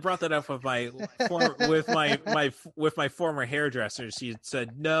 and I brought that up with my former hairdresser. She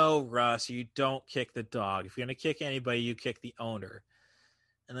said, "No, Russ, you don't kick the dog. If you're gonna kick anybody, you kick the owner."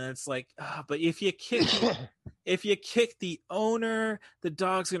 And then it's like, but if you kick the owner, the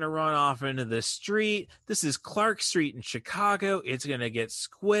dog's gonna run off into the street. This is Clark Street in Chicago. It's gonna get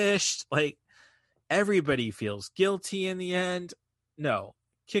squished. Like, everybody feels guilty in the end. No,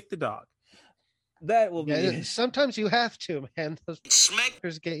 kick the dog. That will be. Sometimes you have to, man. Those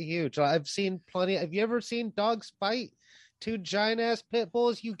smackers get huge. I've seen plenty. Have you ever seen dogs fight? Two giant ass pit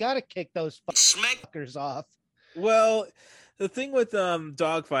bulls. You got to kick those smackers off. Well, the thing with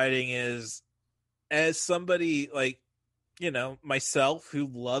dog fighting is, as somebody like, myself who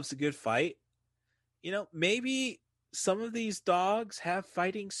loves a good fight, maybe some of these dogs have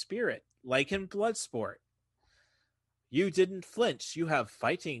fighting spirit. like in Bloodsport. You didn't flinch. You have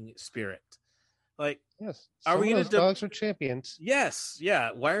fighting spirit. Like, yes, are we those dogs are champions? Yes,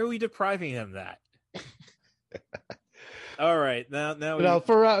 yeah. Why are we depriving him that? All right, now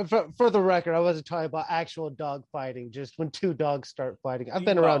for the record, I wasn't talking about actual dog fighting. Just when two dogs start fighting, I've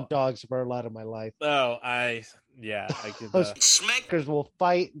been around dogs for a lot of my life. Oh, I could. Those smackers will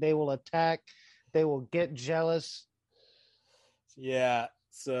fight. They will attack. They will get jealous. Yeah.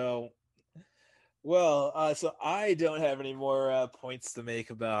 So, well, so I don't have any more points to make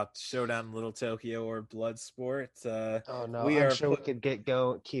about Showdown in Little Tokyo or Bloodsport. Oh no, I'm sure we could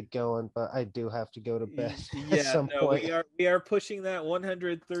keep going, but I do have to go to bed at some point. We are pushing that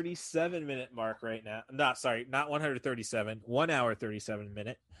 137-minute mark right now. Not 137, 1 hour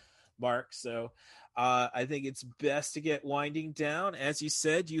 37-minute mark. So, I think it's best to get winding down. As you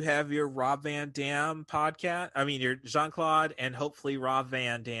said, you have your Rob Van Dam podcast. I mean, your Jean-Claude and hopefully Rob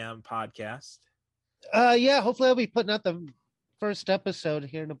Van Dam podcast. Yeah, hopefully I'll be putting out the first episode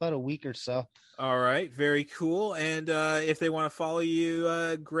here in about a week or so. All right, very cool. And if they want to follow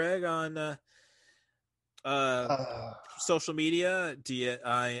you, Greg, on social media,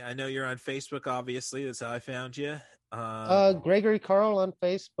 I know you're on Facebook, obviously. That's how I found you. Gregory Carl on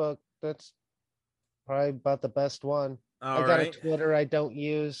Facebook. That's probably about the best one. I got a Twitter I don't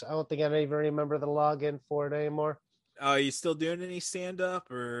use. I don't think I even remember the login for it anymore. Are you still doing any stand-up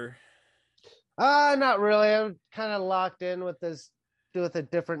or... Not really. I'm kind of locked in with a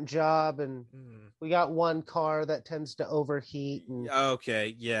different job, and we got one car that tends to overheat. And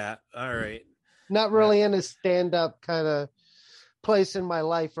okay, yeah, all right. Not really in a stand-up kind of place in my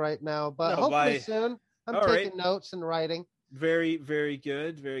life right now, but hopefully soon. I'm taking notes and writing. Very, very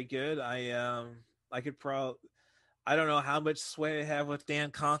good, very good. I could probably. I don't know how much sway I have with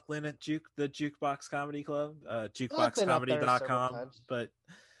Dan Conklin at the Jukebox Comedy Club, jukeboxcomedy.com, but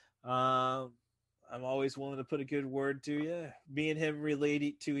I'm always willing to put a good word to you. Me and him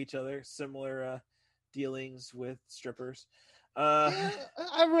relate to each other, similar dealings with strippers.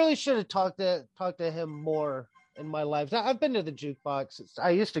 I really should have talked to him more in my life. I've been to the Jukebox. I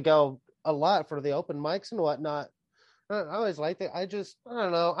used to go a lot for the open mics and whatnot. I always liked it. I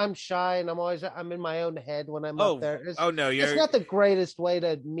don't know. I'm shy and I'm in my own head when I'm up there. It's not the greatest way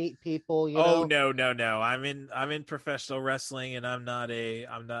to meet people. You know? No. I'm in professional wrestling and I'm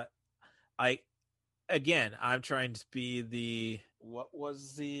trying to be what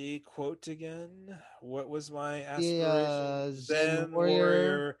was the quote again? What was my aspiration? Zen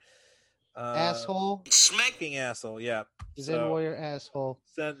warrior asshole. Smacking asshole, yeah. Zen warrior asshole.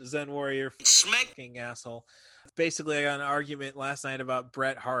 Zen warrior smacking asshole. Basically, I got an argument last night about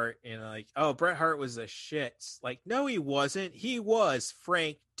Bret Hart, and Bret Hart was a shit. Like, no, he wasn't. He was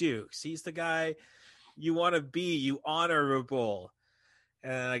Frank Dukes. He's the guy you want to be, you honorable.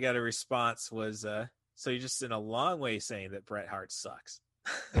 And I got a response was, so you're just in a long way saying that Bret Hart sucks.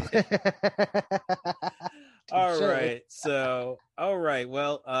 All right.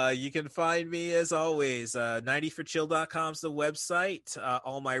 Well, you can find me as always. 90forchill.com is the website.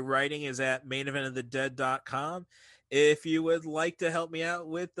 All my writing is at maineventofthedead.com. If you would like to help me out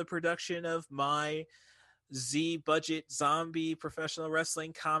with the production of my Z-budget zombie professional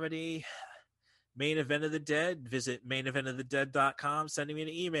wrestling comedy, Main Event of the Dead, visit maineventofthedead.com. Sending me an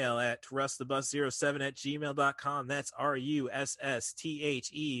email at rustthebus07@gmail.com. That's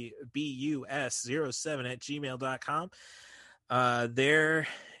RUSSTHEBUS07@gmail.com. There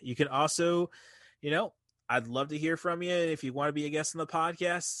you can also, I'd love to hear from you. If you want to be a guest on the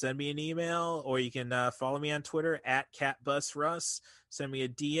podcast, send me an email, or you can follow me on Twitter at CatBusRuss. Send me a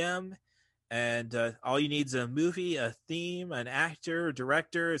DM. And all you need is a movie, a theme, an actor, a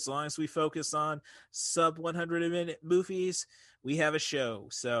director. As long as we focus on sub 100-minute movies, we have a show.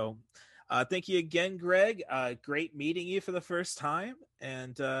 So thank you again, Greg. Great meeting you for the first time.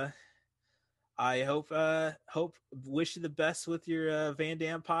 And I wish you the best with your Van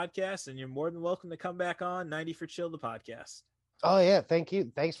Damme podcast. And you're more than welcome to come back on 90 for Chill, the podcast. Oh, yeah. Thank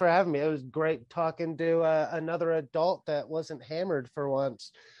you. Thanks for having me. It was great talking to another adult that wasn't hammered for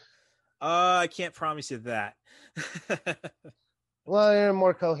once. I can't promise you that. Well, you're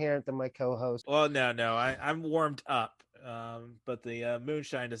more coherent than my co-host. Well, no, I'm warmed up. But the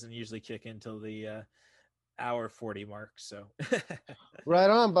moonshine doesn't usually kick in until the hour 40 mark. So, right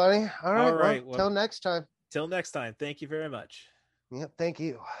on, buddy. All right. Well, till next time. Till next time. Thank you very much. Yep. Thank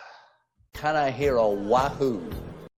you. Can I hear a wahoo?